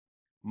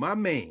 My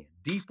man,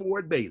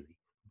 DeFord Bailey.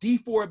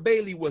 DeFord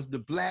Bailey was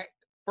the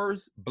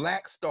first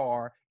black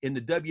star in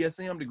the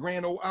WSM, the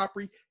Grand Ole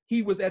Opry.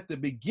 He was at the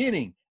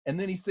beginning, and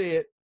then he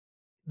said,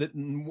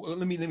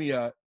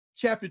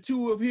 chapter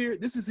 2 of here,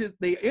 this is his,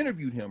 they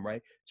interviewed him,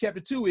 right? Chapter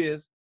 2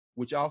 is,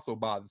 which also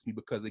bothers me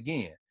because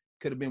again,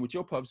 could have been with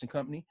your publishing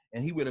company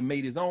and he would have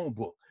made his own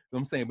book. You know what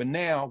I'm saying? But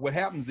now what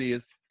happens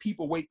is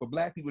people wait for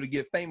black people to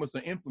get famous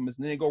or infamous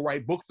and then they go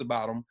write books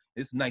about them.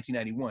 This is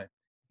 1991.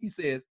 He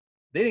says,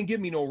 they didn't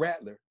give me no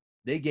rattler.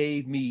 They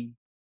gave me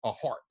a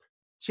harp.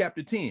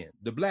 Chapter 10,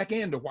 the black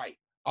and the white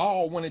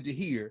all wanted to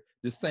hear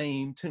the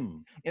same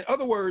tune. In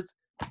other words,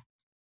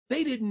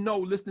 they didn't know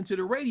listening to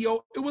the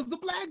radio, it was the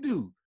black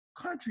dude.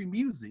 Country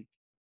music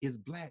is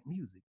black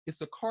music.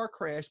 It's a car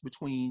crash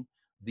between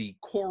the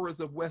choras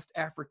of West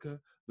Africa,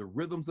 the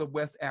rhythms of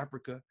West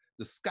Africa,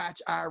 the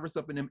Scotch Irish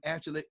up in them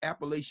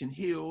Appalachian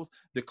hills,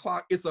 the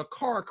clock. It's a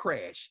car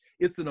crash.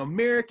 It's an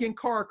American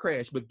car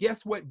crash. But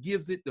guess what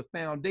gives it the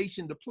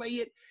foundation to play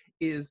it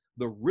is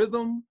the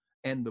rhythm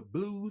and the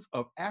blues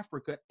of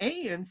Africa.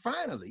 And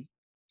finally,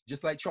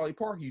 just like Charlie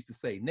Parker used to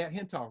say, Nat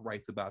Hentoff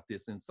writes about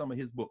this in some of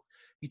his books.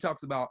 He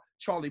talks about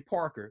Charlie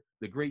Parker,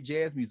 the great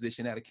jazz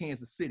musician out of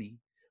Kansas City,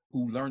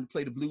 who learned to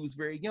play the blues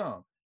very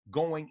young,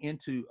 going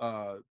into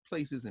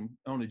places and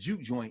on a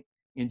juke joint,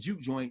 in juke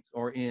joints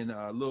or in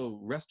little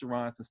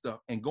restaurants and stuff,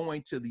 and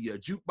going to the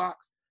jukebox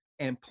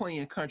and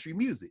playing country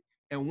music.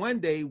 And one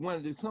day,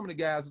 some of the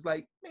guys was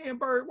like, "Man,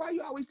 Bird, why are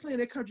you always playing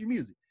that country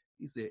music?"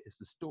 He said, "It's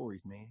the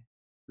stories, man.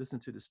 Listen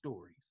to the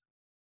stories.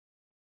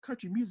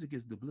 Country music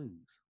is the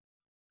blues.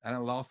 I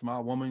done lost my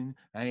woman.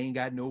 I ain't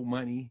got no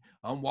money.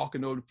 I'm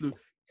walking over the flute."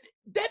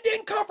 That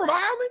didn't come from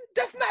Ireland.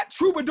 That's not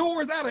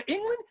troubadours out of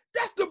England.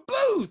 That's the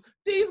blues.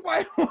 These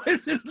white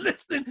ones is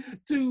listening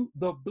to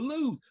the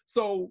blues.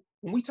 So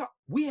when we talk,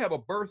 we have a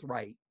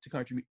birthright to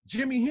country music.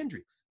 Jimi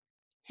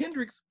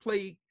Hendrix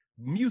played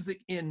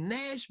music in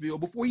Nashville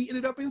before he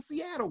ended up in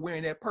Seattle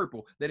wearing that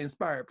purple that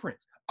inspired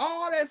Prince.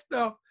 All that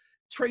stuff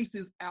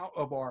traces out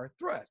of our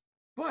thrust.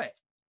 But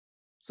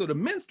so the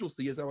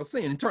minstrelsy, as I was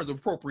saying, in terms of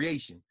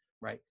appropriation,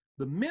 right?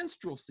 The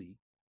minstrelsy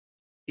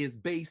is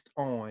based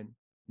on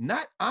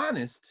not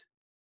honest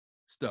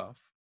stuff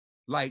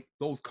like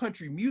those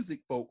country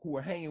music folk who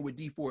are hanging with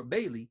DeFord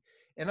Bailey.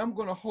 And I'm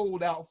going to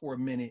hold out for a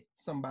minute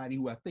somebody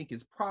who I think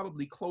is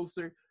probably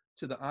closer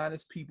to the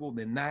honest people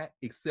than not,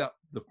 except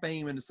the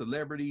fame and the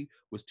celebrity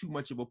was too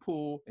much of a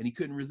pull and he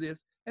couldn't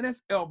resist. And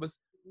that's Elvis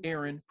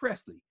Aaron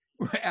Presley,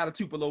 right out of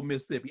Tupelo,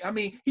 Mississippi. I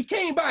mean, he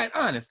came by it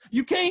honest.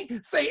 You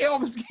can't say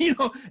Elvis,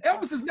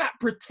 Elvis is not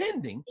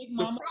pretending. Big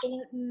Mama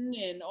Thornton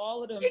and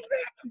all of them.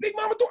 Exactly. Big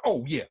Mama Thornton.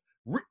 Oh, yeah.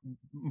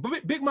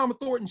 Big Mama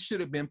Thornton should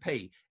have been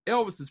paid.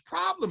 Elvis's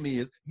problem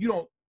is you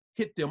don't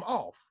hit them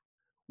off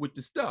with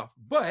the stuff.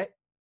 But,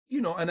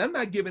 and I'm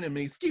not giving him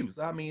an excuse.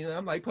 I mean,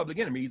 I'm like Public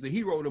Enemy. He's a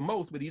hero the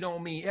most, but he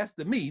don't mean S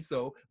to me.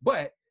 So,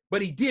 but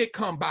he did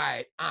come by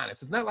it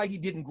honest. It's not like he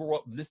didn't grow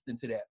up listening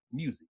to that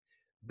music.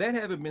 That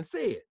having been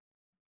said,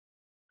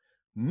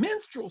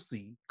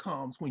 minstrelsy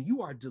comes when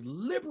you are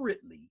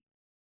deliberately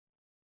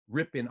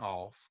ripping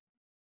off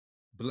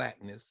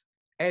blackness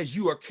as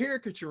you are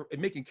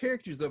making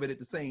caricatures of it at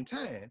the same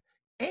time,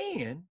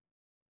 and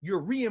you're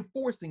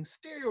reinforcing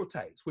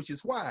stereotypes, which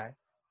is why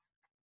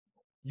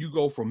you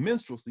go from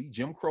minstrelsy,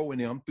 Jim Crow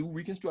and them, through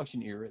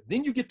Reconstruction era,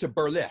 then you get to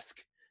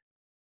burlesque.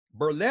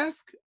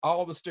 Burlesque,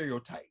 all the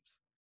stereotypes,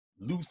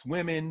 loose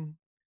women,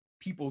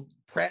 people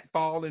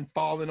falling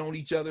on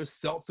each other,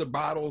 seltzer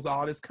bottles,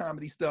 all this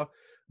comedy stuff.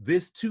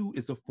 This too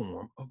is a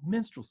form of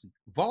minstrelsy.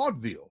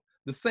 Vaudeville,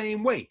 the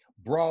same way,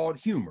 broad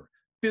humor,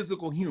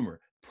 physical humor,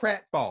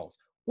 pratfalls.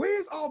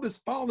 Where's all this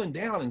falling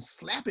down and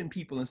slapping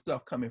people and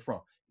stuff coming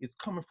from? It's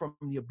coming from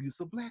the abuse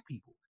of Black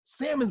people.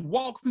 Salmon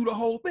walks through the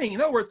whole thing.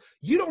 In other words,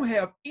 you don't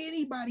have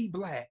anybody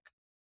Black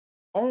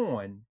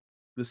on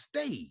the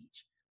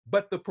stage,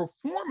 but the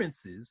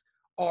performances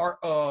are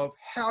of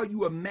how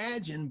you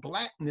imagine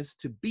Blackness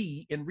to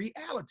be in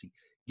reality.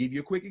 Give you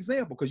a quick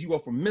example, because you go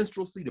from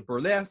minstrelsy to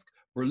burlesque,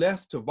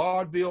 burlesque to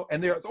vaudeville,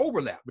 and there's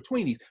overlap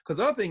between these. Because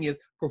the other thing is,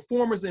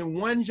 performers in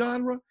one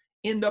genre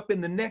end up in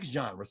the next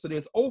genre, so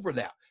there's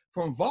overlap.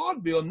 From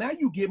vaudeville, now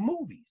you get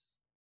movies.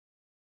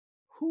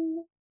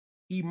 Who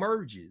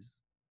emerges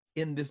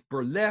in this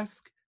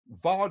burlesque,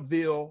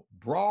 vaudeville,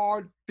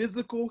 broad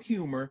physical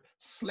humor,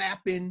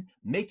 slapping,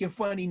 making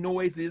funny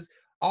noises,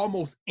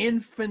 almost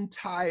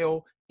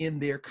infantile in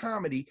their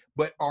comedy,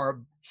 but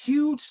are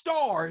huge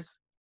stars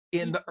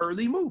in the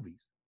early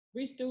movies?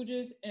 Three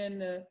Stooges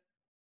and the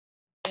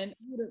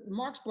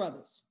Marx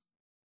Brothers.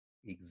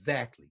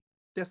 Exactly.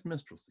 That's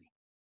minstrelsy.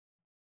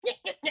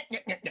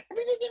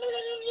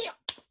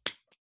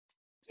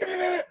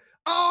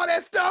 All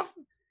that stuff.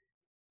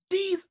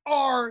 These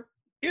are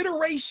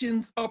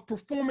iterations of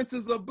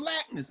performances of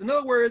Blackness. In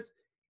other words,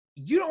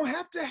 you don't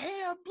have to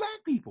have Black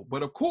people,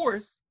 but of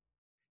course,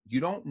 you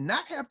don't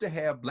not have to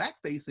have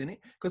blackface in it,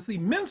 because see,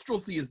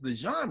 minstrelsy is the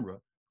genre.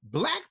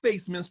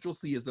 Blackface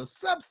minstrelsy is a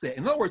subset.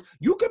 In other words,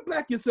 you could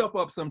black yourself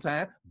up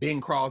sometime,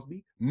 Bing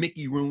Crosby,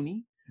 Mickey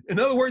Rooney. In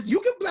other words, you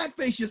can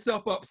blackface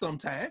yourself up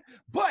sometime,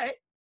 but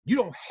you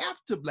don't have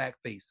to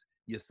blackface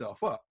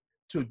yourself up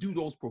to do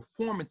those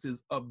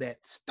performances of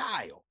that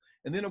style.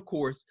 And then, of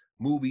course,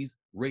 movies,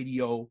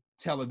 radio,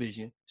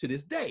 television to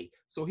this day.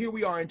 So here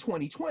we are in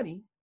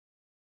 2020,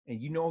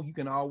 and you know you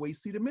can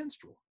always see the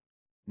minstrel.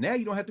 Now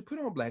you don't have to put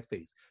on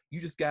blackface. You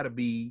just got to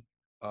be,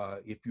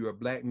 if you're a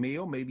Black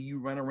male, maybe you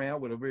run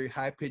around with a very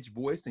high-pitched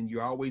voice and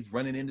you're always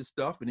running into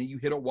stuff, and then you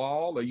hit a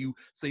wall or you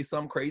say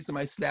something crazy,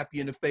 somebody slap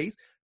you in the face,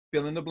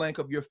 fill in the blank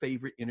of your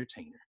favorite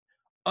entertainer.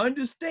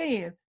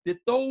 Understand that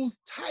those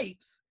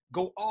types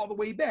go all the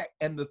way back,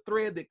 and the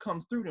thread that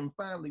comes through them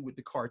finally with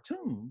the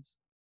cartoons,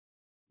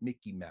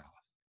 Mickey Mouse,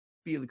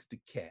 Felix the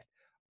Cat,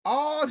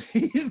 all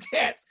these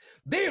cats,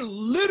 they're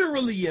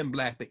literally in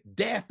blackface.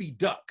 Daffy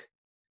Duck.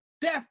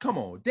 Come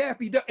on,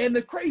 Daffy Duck. And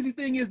the crazy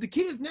thing is, the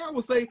kids now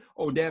will say,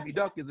 oh, Daffy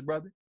Duck is a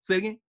brother. Say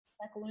again.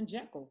 Heckle and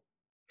Jekyll.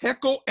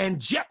 Heckle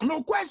and Jekyll,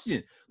 no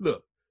question.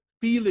 Look,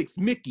 Felix,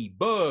 Mickey,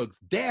 Bugs,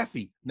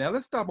 Daffy. Now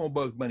let's stop on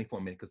Bugs Bunny for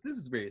a minute, because this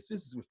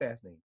is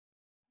fascinating.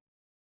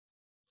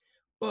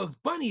 Bugs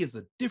Bunny is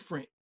a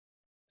different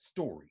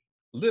story,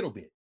 a little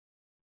bit.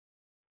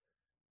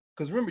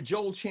 Because remember,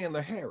 Joel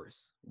Chandler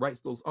Harris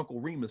writes those Uncle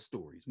Remus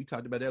stories. We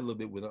talked about that a little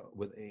bit with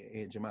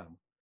Aunt Jemima.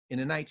 In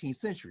the 19th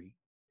century,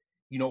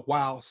 you know,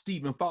 while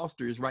Stephen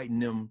Foster is writing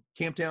them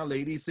Camptown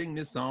Ladies, sing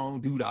this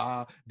song,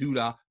 doo-dah,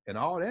 doo-dah, and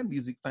all that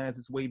music finds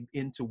its way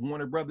into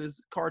Warner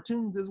Brothers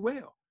cartoons as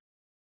well.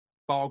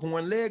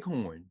 Foghorn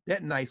Leghorn,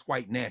 that nice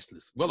white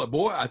nationalist. Well,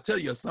 boy, I tell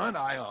you, son,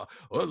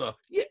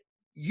 yeah,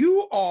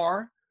 you're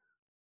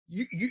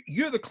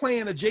the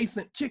Klan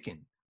adjacent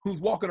chicken who's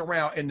walking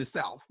around in the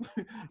South,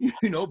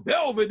 you know,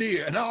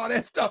 Belvedere and all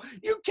that stuff.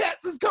 You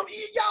cats is coming,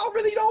 y'all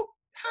really don't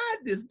hide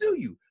this, do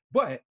you?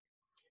 But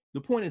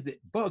the point is that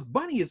Bugs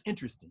Bunny is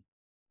interesting,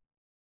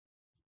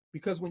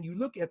 because when you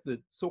look at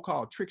the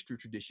so-called trickster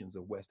traditions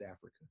of West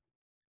Africa,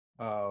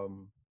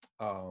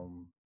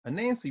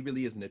 Anansi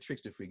really isn't a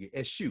trickster figure.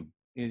 Eshu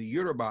in the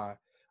Yoruba,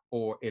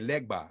 or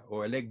Elegba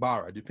or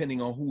Elegbara,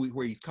 depending on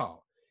where he's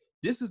called.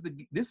 This is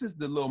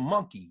the little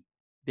monkey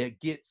that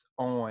gets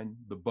on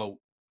the boat,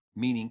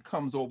 meaning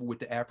comes over with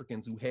the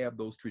Africans who have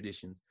those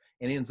traditions,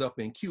 and ends up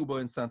in Cuba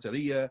in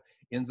Santeria,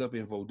 ends up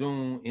in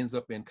Vodun, ends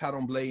up in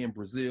Candomblé in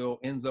Brazil,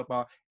 ends up,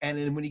 and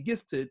then when he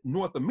gets to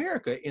North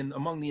America,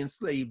 among the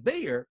enslaved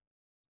there,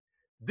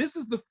 this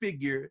is the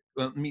figure.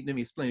 Let me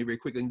explain it very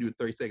quickly. I can do it in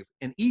 30 seconds.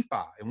 In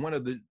Ifa, in one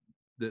of the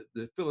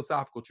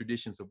philosophical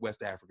traditions of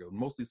West Africa,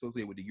 mostly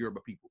associated with the Yoruba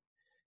people.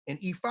 In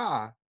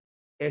Ifa,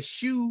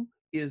 Eshu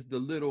is the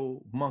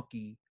little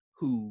monkey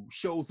who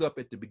shows up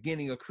at the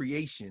beginning of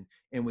creation,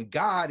 and when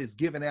God is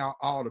giving out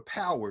all the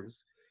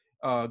powers,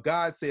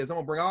 God says, I'm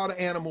gonna bring all the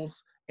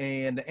animals,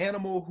 and the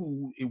animal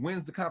who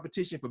wins the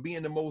competition for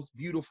being the most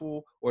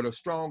beautiful or the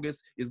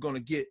strongest is gonna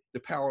get the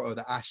power of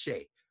the Ashe.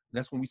 And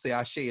that's when we say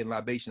Ashe in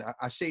libation.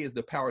 Ashe is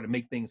the power to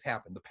make things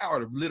happen, the power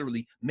to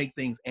literally make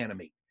things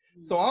animate.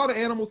 So all the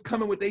animals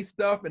coming with their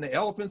stuff, and the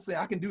elephants say,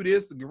 I can do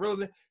this, the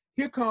gorillas.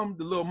 Here comes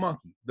the little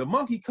monkey. The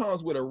monkey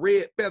comes with a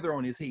red feather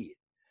on his head.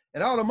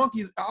 And all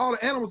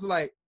the animals are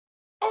like,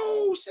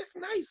 oh, shit's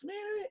nice,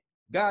 man.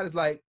 God is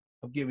like,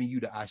 I'm giving you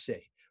the Ashe.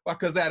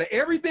 Because out of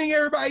everything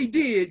everybody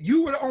did,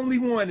 you were the only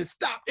one that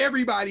stopped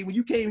everybody when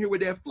you came here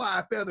with that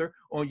fly feather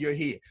on your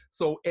head.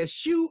 So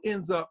Eshu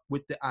ends up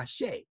with the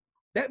Ashe.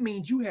 That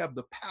means you have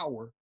the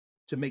power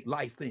to make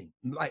life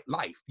like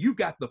life. You've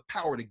got the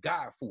power to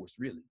guide force,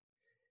 really.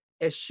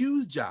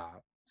 Eshu's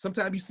job,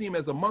 sometimes you see him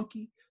as a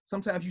monkey,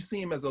 sometimes you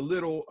see him as a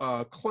little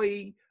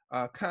clay,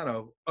 kind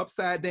of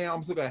upside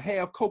down, look like a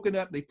half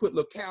coconut. They put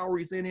little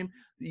calories in him.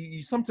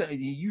 Sometimes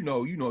you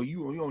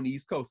on the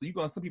East Coast, so you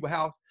go to some people's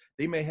house,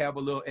 they may have a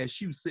little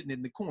Eshu sitting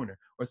in the corner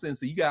or something.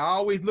 So you gotta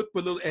always look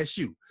for a little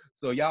Eshu.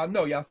 So y'all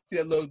know, y'all see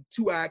that little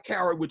two-eyed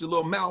coward with the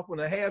little mouth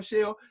and a half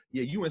shell?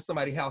 Yeah, you in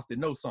somebody's house that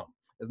knows something.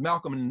 As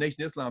Malcolm in the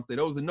Nation of Islam said,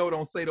 those that know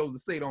don't say, those that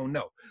say don't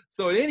know.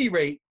 So at any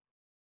rate,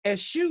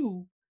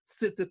 Eshu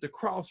sits at the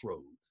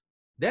crossroads.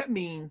 That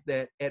means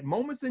that at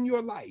moments in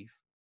your life,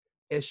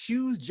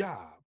 Eshu's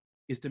job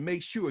is to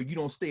make sure you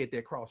don't stay at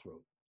that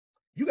crossroad.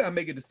 You got to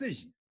make a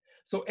decision.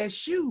 So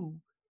Eshu,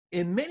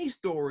 in many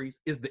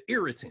stories, is the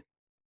irritant.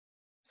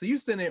 So you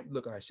sitting there,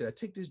 look, all right, should I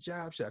take this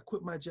job? Should I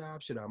quit my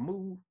job? Should I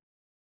move?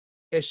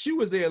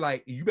 Eshu is there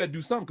like, you better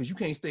do something because you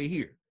can't stay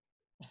here.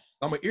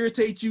 I'm going to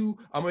irritate you.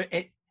 And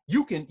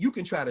you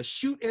can try to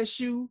shoot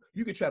Eshu.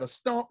 You can try to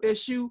stomp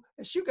Eshu.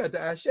 Eshu got the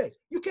Ashe.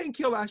 You can't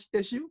kill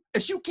Eshu.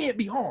 Eshu can't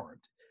be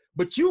harmed.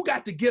 But you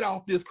got to get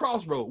off this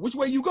crossroad. Which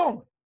way you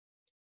going?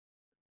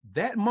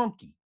 That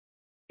monkey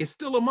is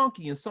still a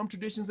monkey in some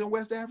traditions in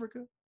West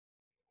Africa.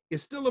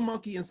 It's still a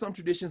monkey in some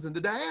traditions in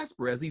the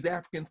diaspora as these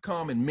Africans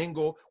come and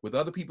mingle with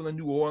other people in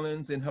New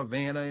Orleans, in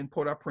Havana, in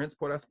Port-au-Prince,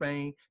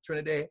 Port-au-Spain,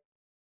 Trinidad.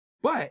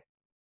 But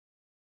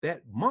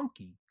that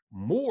monkey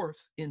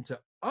morphs into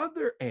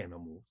other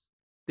animals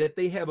that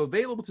they have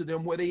available to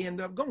them where they end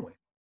up going.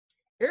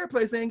 Every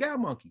place ain't got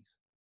monkeys.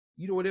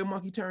 You know what their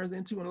monkey turns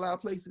into in a lot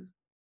of places?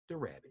 The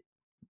rabbit.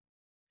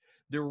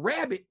 The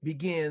rabbit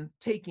begins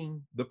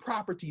taking the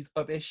properties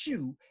of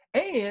Eshu,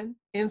 and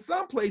in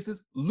some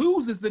places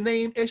loses the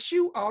name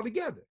Eshu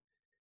altogether.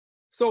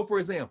 So for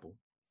example,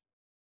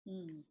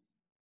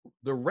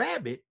 the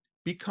rabbit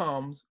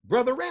becomes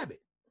Brother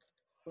Rabbit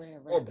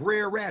or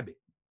Brer Rabbit.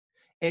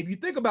 And if you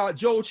think about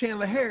Joel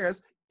Chandler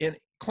Harris and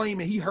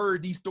claiming he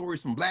heard these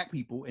stories from Black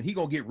people and he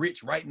gonna get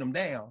rich writing them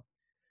down,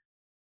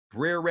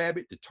 Brer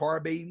Rabbit, the Tar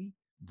Baby,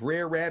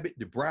 Brer Rabbit,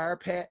 the Briar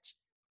Patch.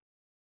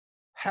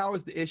 How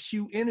is the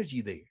Eshu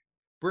energy there?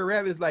 Brer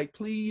Rabbit is like,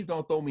 please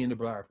don't throw me in the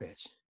Briar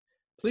Patch.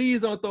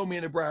 Please don't throw me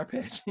in the Briar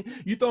Patch.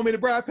 You throw me in the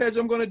Briar Patch,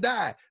 I'm gonna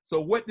die.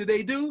 So what do?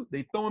 They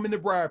throw him in the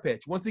Briar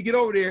Patch. Once they get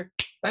over there,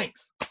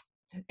 thanks.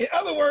 In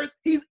other words,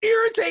 he's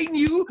irritating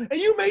you and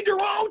you made the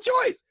wrong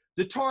choice.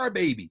 The Tar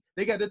Baby,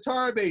 they got the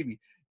Tar Baby.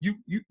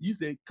 You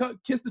said,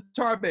 kiss the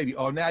Tar Baby.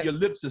 Oh, now your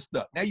lips are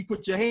stuck. Now you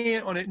put your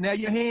hand on it. Now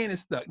your hand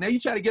is stuck. Now you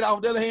try to get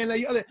off the other hand. Now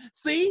your other.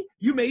 See,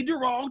 you made the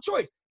wrong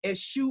choice.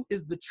 Eshu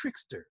is the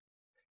trickster.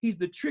 He's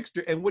the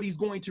trickster. And what he's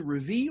going to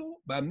reveal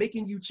by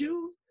making you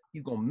choose,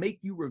 he's going to make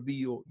you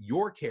reveal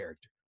your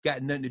character.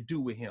 Got nothing to do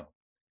with him.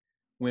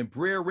 When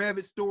Brer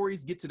Rabbit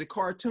stories get to the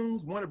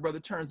cartoons, Warner Brother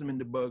turns them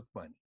into Bugs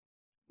Bunny.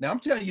 Now I'm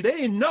telling you, they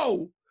didn't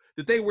know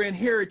that they were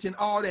inheriting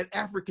all that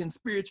African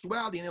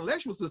spirituality and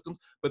intellectual systems,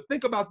 but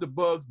think about the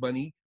Bugs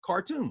Bunny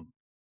cartoon.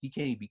 He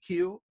can't be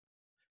killed.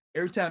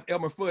 Every time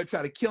Elmer Fudd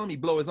try to kill him, he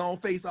blow his own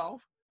face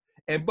off.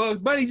 And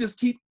Bugs Bunny just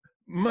keep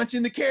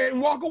munching the carrot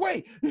and walk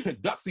away.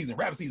 Duck season,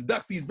 rabbit season,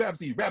 duck season, rabbit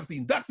season, rabbit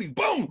season, duck season,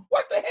 boom!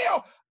 What the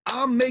hell?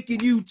 I'm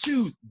making you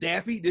choose.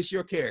 Daffy, this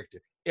your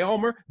character.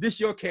 Elmer, this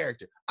your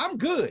character. I'm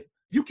good.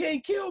 You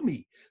can't kill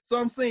me. So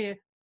I'm saying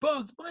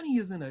Bugs Bunny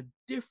is in a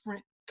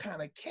different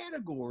kind of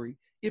category,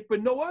 if for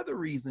no other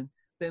reason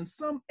than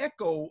some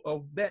echo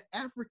of that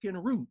African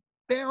root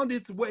found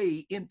its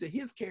way into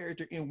his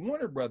character in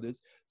Warner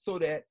Brothers, so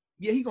that,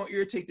 yeah, he's gonna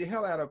irritate the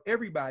hell out of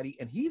everybody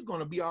and he's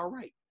gonna be all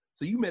right.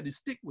 So you better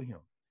stick with him.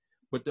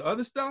 But the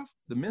other stuff,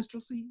 the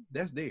minstrelsy,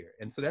 that's there.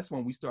 And so that's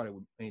when we started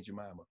with Aunt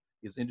Jemima.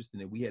 It's interesting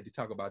that we had to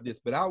talk about this,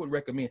 but I would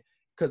recommend,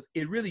 because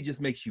it really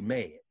just makes you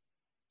mad.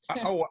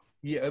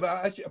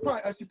 I should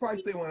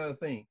probably say one other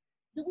thing.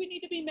 Do we need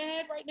to be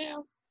mad right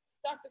now,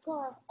 Dr.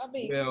 Carr? I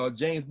mean, well,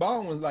 James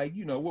Baldwin's like,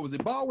 what was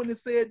it? Baldwin that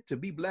said to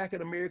be Black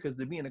in America is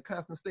to be in a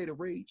constant state of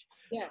rage.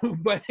 Yes.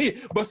 but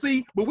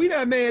we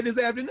not mad this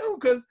afternoon,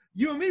 because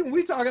you and me, when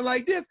we talking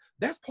like this,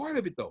 that's part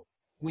of it though.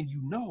 When you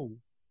know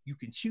you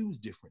can choose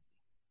differently.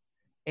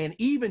 And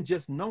even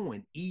just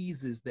knowing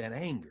eases that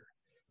anger,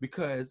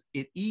 because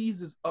it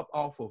eases up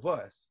off of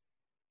us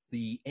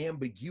the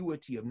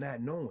ambiguity of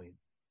not knowing.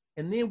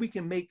 And then we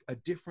can make a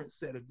different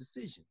set of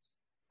decisions.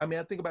 I mean,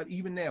 I think about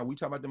even now, we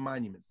talked about the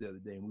monuments the other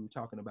day, and we were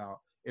talking about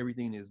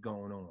everything that's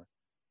going on.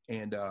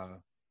 And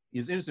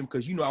it's interesting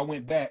because, I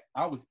went back,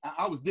 I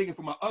was digging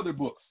for my other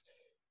books,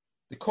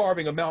 The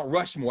Carving of Mount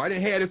Rushmore. I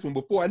didn't have this one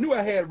before. I knew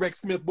I had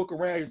Rex Smith book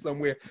around here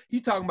somewhere.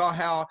 He talking about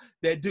how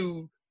that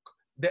dude,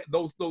 that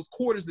those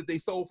quarters that they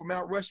sold for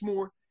Mount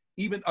Rushmore,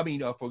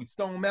 for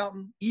Stone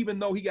Mountain, even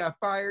though he got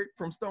fired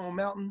from Stone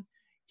Mountain,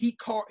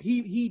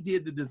 he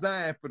did the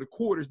design for the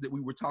quarters that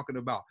we were talking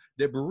about,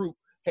 that Baruch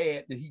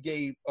had, that he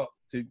gave up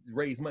to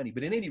raise money.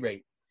 But at any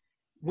rate,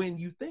 when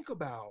you think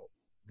about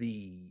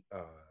the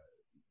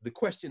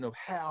question of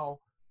how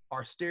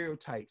our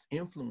stereotypes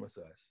influence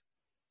us,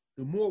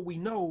 the more we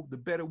know, the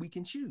better we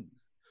can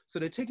choose. So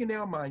they're taking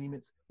down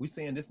monuments. We're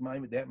saying this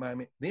monument, that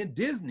monument. Then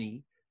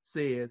Disney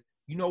says,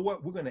 you know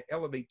what? We're going to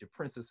elevate the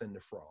Princess and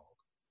the Frog.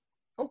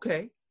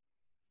 Okay.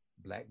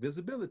 Black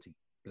visibility,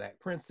 Black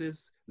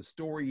princess. The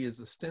story is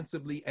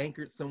ostensibly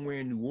anchored somewhere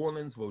in New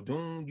Orleans,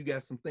 Vodun. You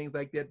got some things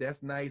like that.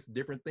 That's nice,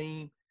 different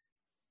theme.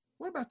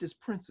 What about this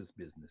princess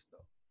business,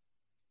 though?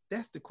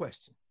 That's the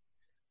question.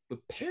 The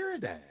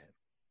paradigm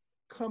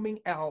coming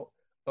out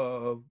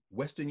of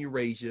Western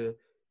Eurasia,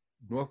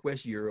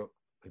 Northwest Europe,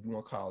 if you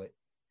want to call it,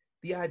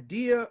 the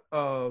idea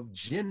of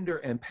gender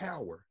and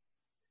power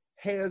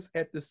has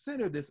at the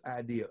center this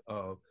idea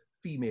of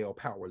female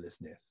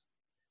powerlessness.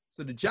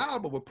 So the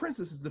job of a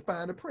princess is to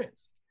find a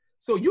prince.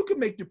 So you can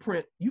make the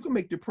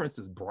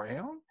princess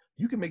brown,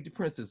 you can make the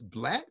princess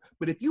Black,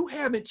 but if you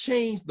haven't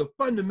changed the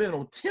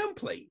fundamental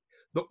template,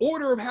 the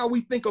order of how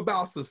we think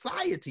about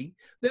society,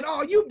 then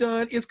all you've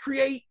done is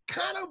create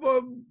kind of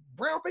a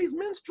brown-faced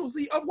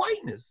minstrelsy of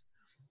whiteness.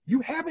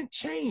 You haven't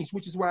changed,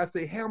 which is why I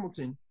say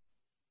Hamilton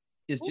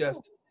is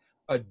just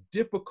a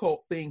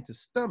difficult thing to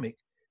stomach,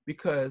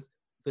 because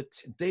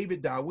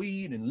David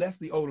Daweed and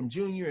Leslie Odom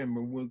Jr.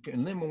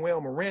 and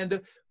Lin-Manuel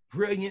Miranda,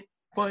 brilliant,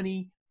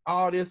 funny,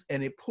 all this,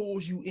 and it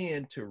pulls you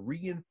in to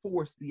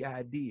reinforce the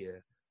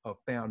idea of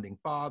founding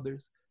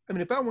fathers. I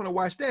mean, if I want to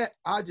watch that,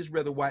 I'd just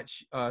rather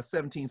watch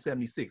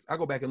 1776. I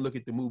go back and look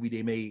at the movie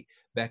they made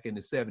back in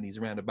the 70s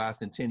around the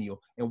bicentennial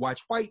and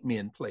watch white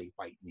men play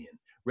white men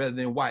rather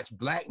than watch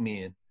Black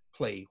men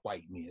play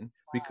white men,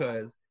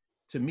 because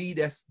to me,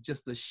 that's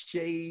just a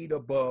shade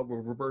above a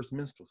reverse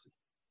minstrelsy.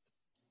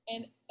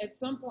 And at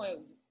some point,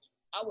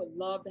 I would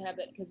love to have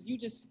that, because you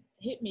just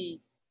hit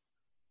me.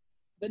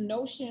 The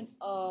notion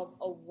of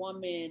a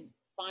woman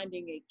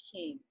finding a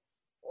king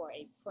or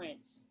a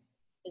prince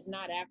is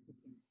not African.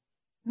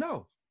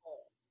 No,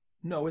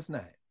 no, it's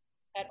not.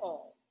 At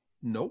all.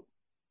 Nope.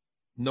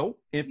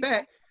 In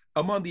fact,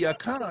 among the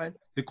Akan,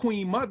 the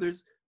queen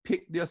mothers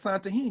picked the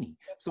Asantehene.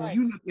 So when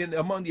you look in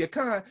among the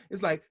Akan,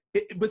 it's like,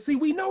 but see,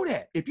 we know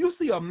that. If you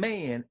see a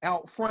man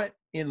out front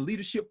in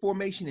leadership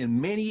formation in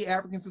many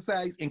African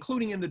societies,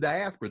 including in the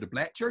diaspora, the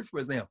Black church, for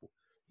example,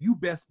 you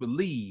best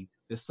believe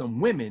that some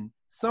women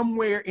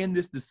somewhere in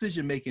this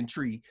decision-making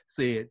tree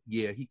said,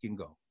 yeah, he can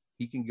go.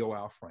 He can go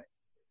out front.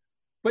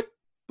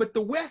 But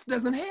the West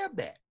doesn't have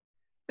that.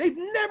 They've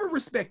never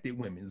respected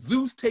women.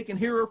 Zeus taking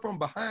Hera from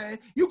behind.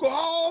 You go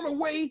all the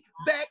way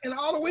back and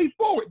all the way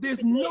forward.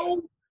 There's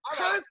no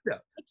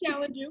concept. I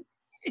challenge you.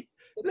 The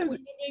Queen of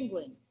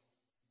England.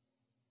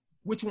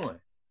 Which one?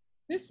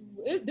 This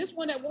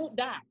one that won't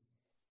die.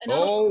 And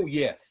oh,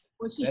 yes.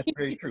 That's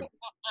very true.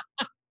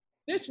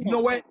 This one. You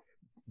know what?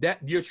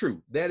 You're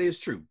true. That is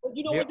true. But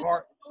you know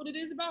what it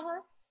is about her?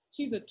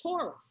 She's a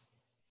Taurus.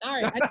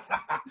 All right.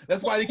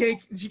 That's why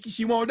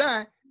she won't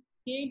die.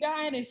 She ain't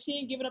dying, and she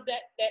ain't giving up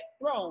that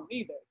throne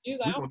either. She's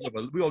like,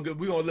 we're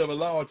gonna live a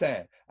long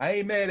time. I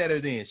ain't mad at her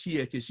then.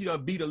 Because she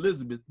done beat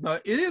Elizabeth. No,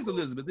 it is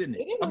Elizabeth, isn't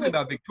it? I'm talking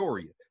about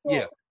Victoria.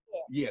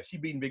 Yeah, she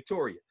beating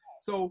Victoria.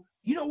 So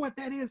you know what?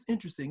 That is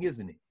interesting,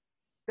 isn't it?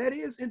 That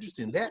is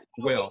interesting.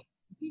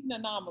 She's an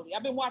anomaly.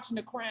 I've been watching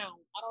The Crown.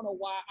 I don't know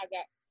why I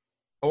got.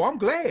 Oh, I'm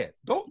glad.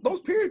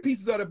 Those period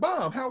pieces are the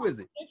bomb. How is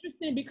it?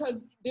 Interesting,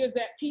 because there's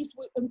that piece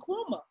with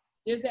Nkrumah.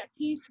 There's that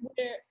piece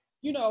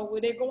where,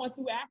 where they're going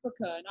through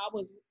Africa, and I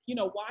was,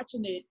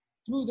 watching it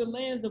through the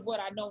lens of what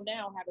I know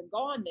now, having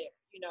gone there,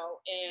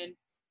 and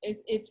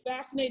it's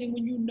fascinating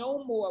when you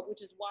know more,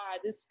 which is why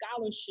this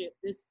scholarship,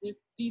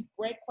 these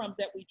breadcrumbs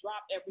that we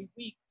drop every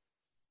week,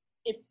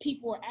 if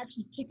people are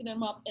actually picking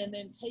them up and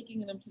then taking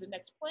them to the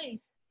next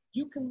place,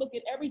 you can look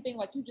at everything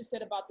like you just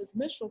said about this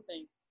minstrel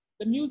thing,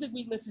 the music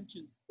we listen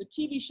to, the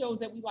TV shows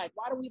that we like.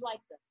 Why do we like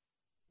them?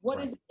 What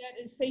is it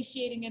that is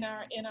satiating in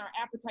our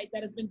appetite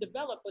that has been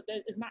developed, but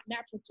that is not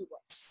natural to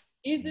us?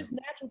 Is this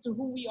natural to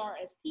who we are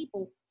as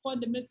people,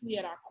 fundamentally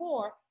at our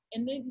core?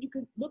 And then you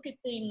can look at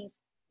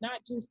things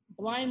not just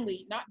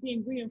blindly, not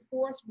being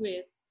reinforced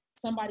with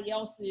somebody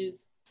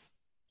else's,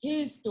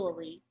 his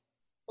story,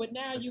 but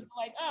now you're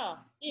like,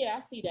 yeah, I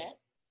see that.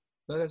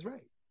 No, that's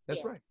right.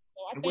 That's right.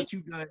 So and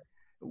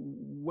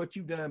what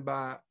you've done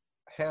by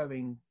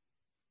having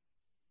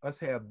us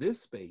have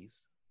this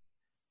space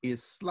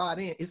is slot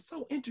in. It's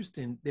so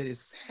interesting that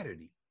it's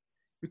Saturday,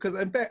 because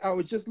in fact, I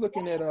was just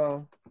looking at, I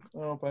don't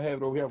know if I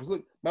have it over here. I was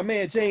looking, my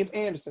man, James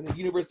Anderson at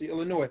University of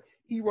Illinois,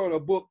 he wrote a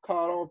book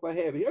called, I don't know if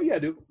I have it. Oh yeah, I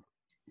do.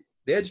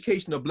 The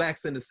Education of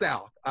Blacks in the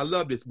South. I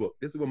love this book.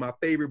 This is one of my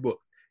favorite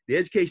books. The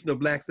Education of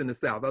Blacks in the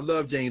South. I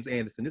love James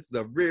Anderson. This is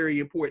a very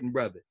important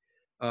brother.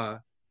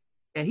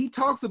 And he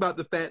talks about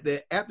the fact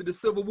that after the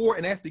Civil War,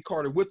 and actually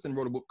Carter Woodson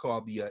wrote a book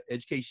called The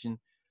Education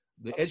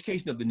of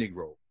the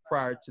Negro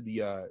prior to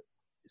the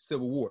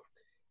Civil War.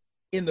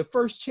 In the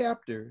first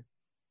chapter,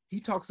 he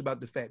talks about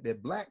the fact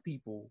that Black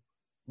people,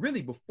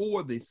 really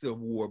before the Civil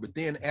War, but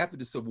then after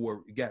the Civil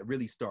War got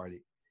really started,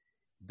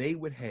 they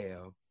would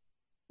have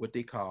what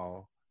they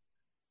call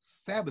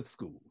Sabbath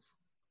schools.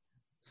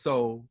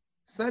 So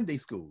Sunday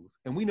schools.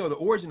 And we know the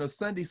origin of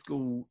Sunday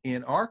school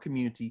in our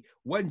community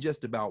wasn't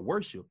just about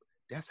worship.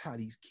 That's how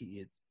these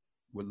kids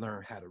would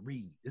learn how to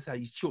read. This is how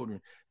these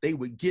children, they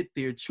would get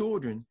their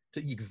children to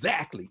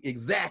exactly.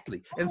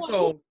 And Oh,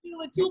 so you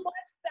feeling too much,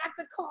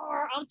 Dr.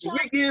 Carr. I'm the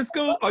trying. weekend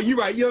school, oh, you're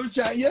right. You're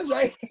trying. Yes,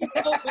 right.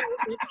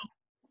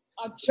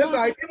 I'm That's trying. all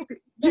right.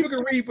 People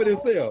can read for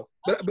themselves.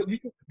 But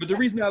the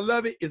reason I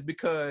love it is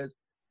because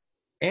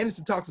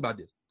Anderson talks about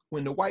this.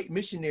 When the white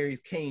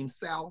missionaries came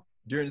south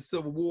during the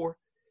Civil War,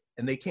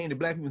 and they came to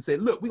black people and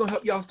said, look, we're gonna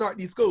help y'all start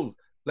these schools.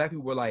 Black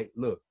people were like,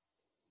 look,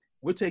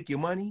 we'll take your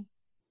money,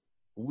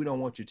 but we don't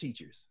want your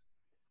teachers.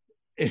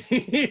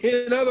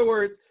 In other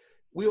words,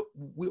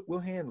 we'll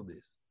handle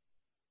this.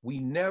 We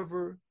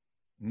never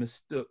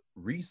mistook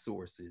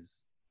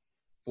resources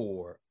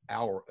for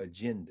our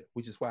agenda,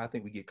 which is why I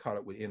think we get caught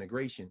up with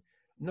integration.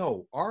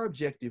 No, our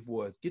objective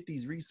was get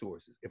these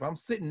resources. If I'm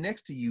sitting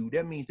next to you,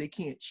 that means they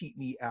can't cheat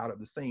me out of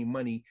the same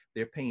money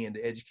they're paying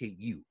to educate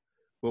you.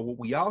 But what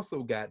we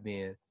also got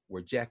then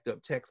were jacked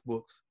up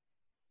textbooks,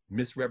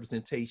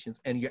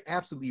 misrepresentations, and you're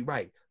absolutely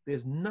right.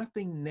 There's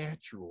nothing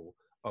natural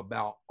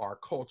about our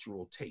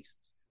cultural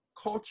tastes.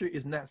 Culture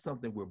is not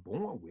something we're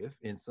born with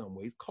in some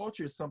ways.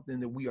 Culture is something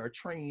that we are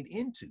trained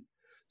into.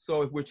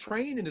 So if we're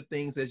trained into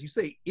things, as you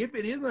say, if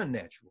it is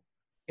unnatural,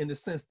 in the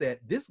sense that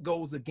this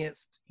goes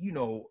against,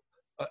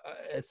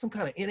 some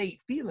kind of innate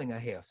feeling I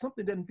have,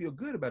 something doesn't feel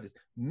good about this.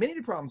 Many of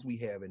the problems we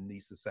have in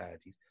these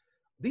societies,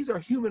 these are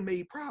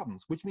human-made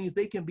problems, which means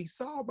they can be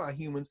solved by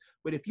humans.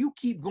 But if you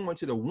keep going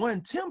to the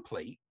one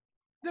template,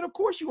 then of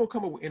course you're gonna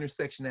come up with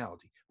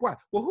intersectionality. Why?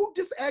 Well, who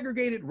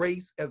disaggregated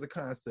race as a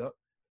concept,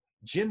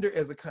 gender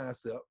as a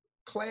concept,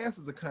 class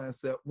as a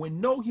concept,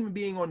 when no human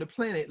being on the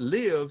planet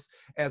lives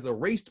as a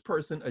raced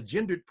person, a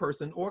gendered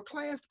person, or a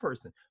classed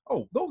person?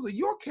 Oh, those are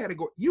your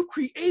categories. You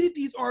created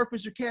these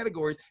artificial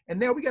categories, and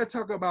now we got to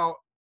talk about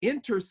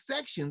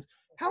intersections.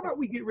 How about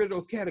we get rid of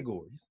those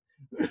categories?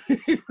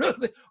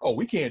 Oh,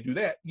 we can't do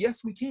that.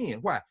 Yes, we can.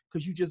 Why?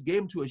 Because you just gave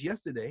them to us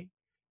yesterday.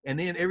 And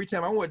then every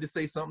time I wanted to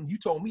say something, you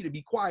told me to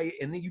be quiet.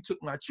 And then you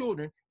took my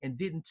children and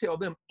didn't tell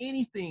them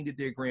anything that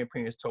their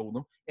grandparents told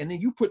them. And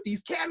then you put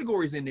these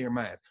categories in their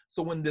minds.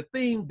 So when the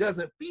thing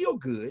doesn't feel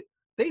good,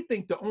 they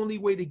think the only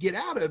way to get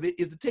out of it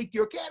is to take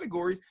your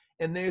categories.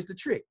 And there's the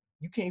trick.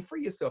 You can't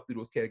free yourself through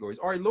those categories.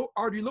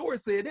 Audre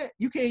Lorde said that.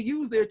 You can't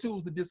use their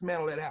tools to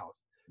dismantle that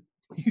house.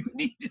 You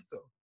need it.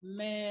 So.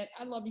 Man,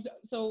 I love you.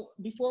 So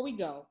before we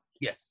go,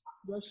 Yes.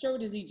 your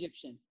shirt is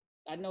Egyptian.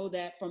 I know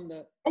that from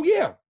the. Oh,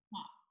 yeah.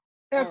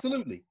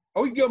 Absolutely.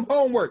 Oh, you give them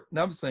homework.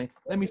 No, I'm just saying,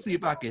 let me see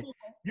if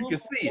you can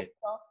see it.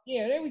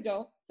 Yeah, there we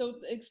go.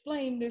 So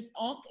explain this.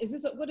 Is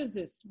this, what is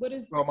this? What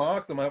is? Oh, my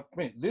ox on my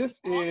print.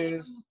 This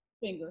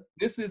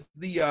is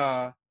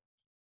the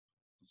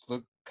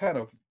kind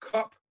of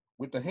cup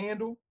with the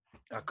handle.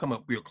 I'll come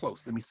up real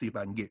close. Let me see if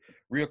I can get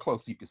real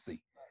close so you can see.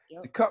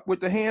 Yep. The cup with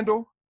the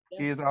handle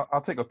is,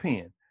 I'll take a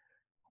pen.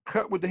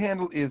 Cup with the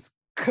handle is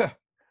K.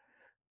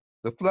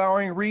 The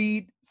flowering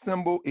reed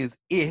symbol is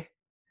I.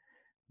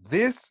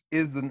 This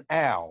is an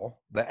owl.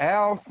 The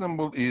owl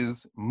symbol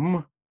is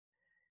M.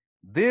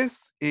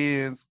 This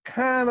is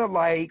kind of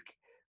like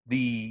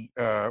the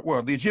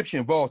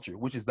Egyptian vulture,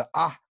 which is the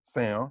ah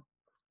sound.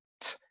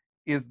 T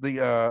is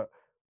the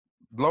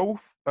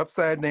loaf,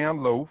 upside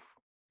down loaf.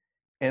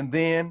 And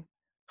then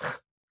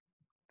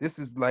this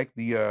is like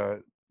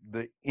the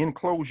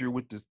enclosure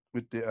with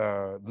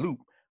the loop.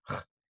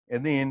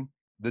 And then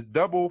the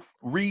double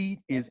reed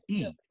is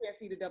E. I can't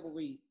see the double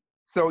reed.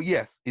 So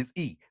yes, it's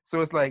E.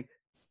 So it's like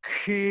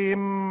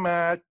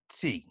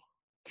Kimathi.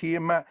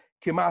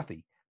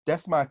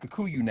 That's my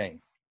Kikuyu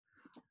name.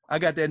 I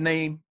got that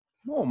name,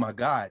 oh my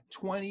God,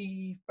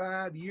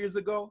 25 years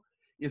ago.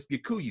 It's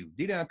Gikuyu.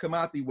 Dedan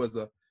Kimathi was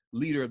a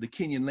leader of the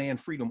Kenyan Land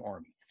Freedom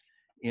Army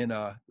in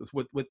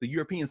what the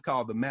Europeans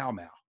call the Mau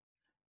Mau.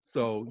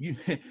 So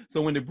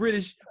when the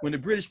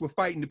British were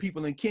fighting the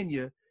people in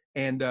Kenya,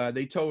 and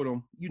they told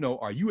them,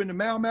 are you in the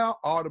Mau Mau?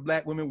 All the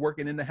black women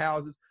working in the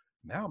houses.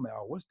 Mau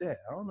Mau, what's that?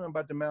 I don't know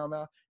about the Mau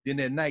Mau. Then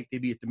that night they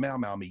be at the Mau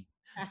Mau meeting.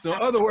 So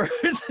in other words,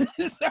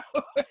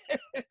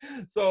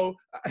 so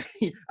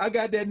I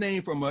got that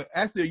name from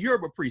actually a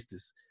Yoruba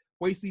priestess,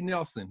 Kwesi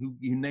Nelson, who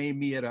named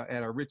me at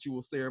a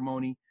ritual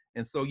ceremony.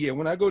 And so yeah,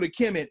 when I go to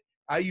Kemet,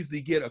 I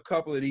usually get a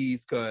couple of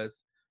these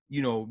because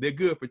they're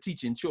good for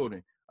teaching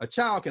children. A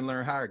child can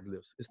learn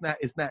hieroglyphs. It's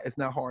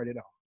not hard at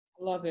all.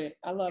 I love it.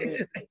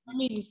 Let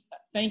me just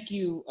thank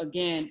you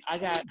again. I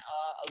got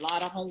a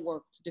lot of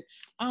homework to do.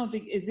 I don't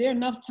think, is there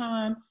enough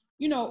time?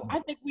 I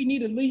think we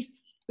need at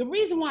least, the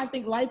reason why I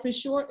think life is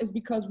short is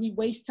because we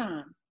waste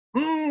time.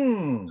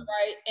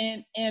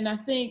 Right? And I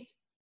think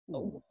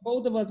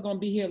both of us are going to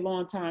be here a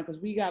long time because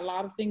we got a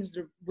lot of things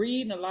to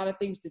read and a lot of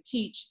things to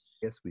teach.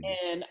 Yes, we do.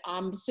 And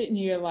I'm sitting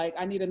here like,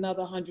 I need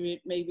another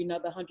 100, maybe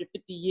another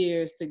 150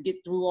 years to get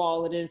through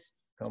all of this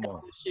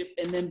scholarship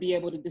and then be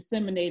able to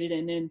disseminate it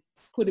and then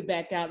put it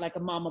back out like a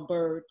mama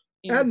bird.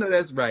 I know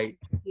that's right.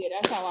 Yeah,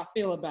 that's how I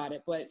feel about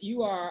it. But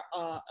you are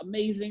an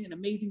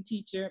amazing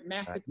teacher,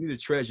 master. You're the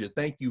treasure.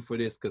 Thank you for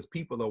this because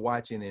people are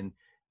watching and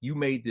you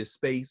made this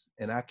space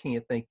and I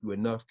can't thank you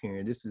enough,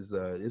 Karen. This is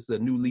a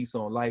new lease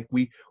on life.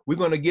 We're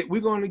gonna get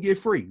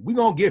free. We're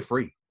gonna get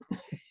free.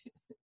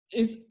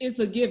 it's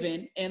a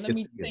given. And let It's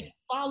me a given. think,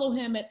 follow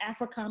him at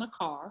Africana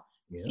Car,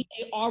 Yeah.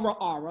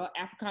 Cara,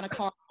 Africana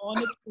Car on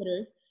the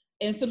Twitters,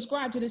 and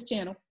subscribe to this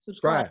channel.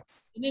 Subscribe. Right.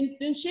 And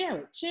then share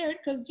it. Share it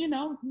because, you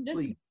know, this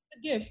Please. is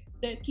a gift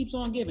that keeps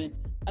on giving.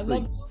 I Please.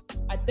 love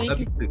you. I thank Love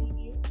you you for too. being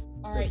here.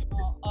 All right,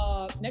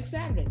 y'all. Next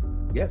Saturday,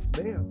 Yes,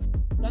 ma'am.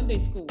 Sunday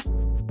school.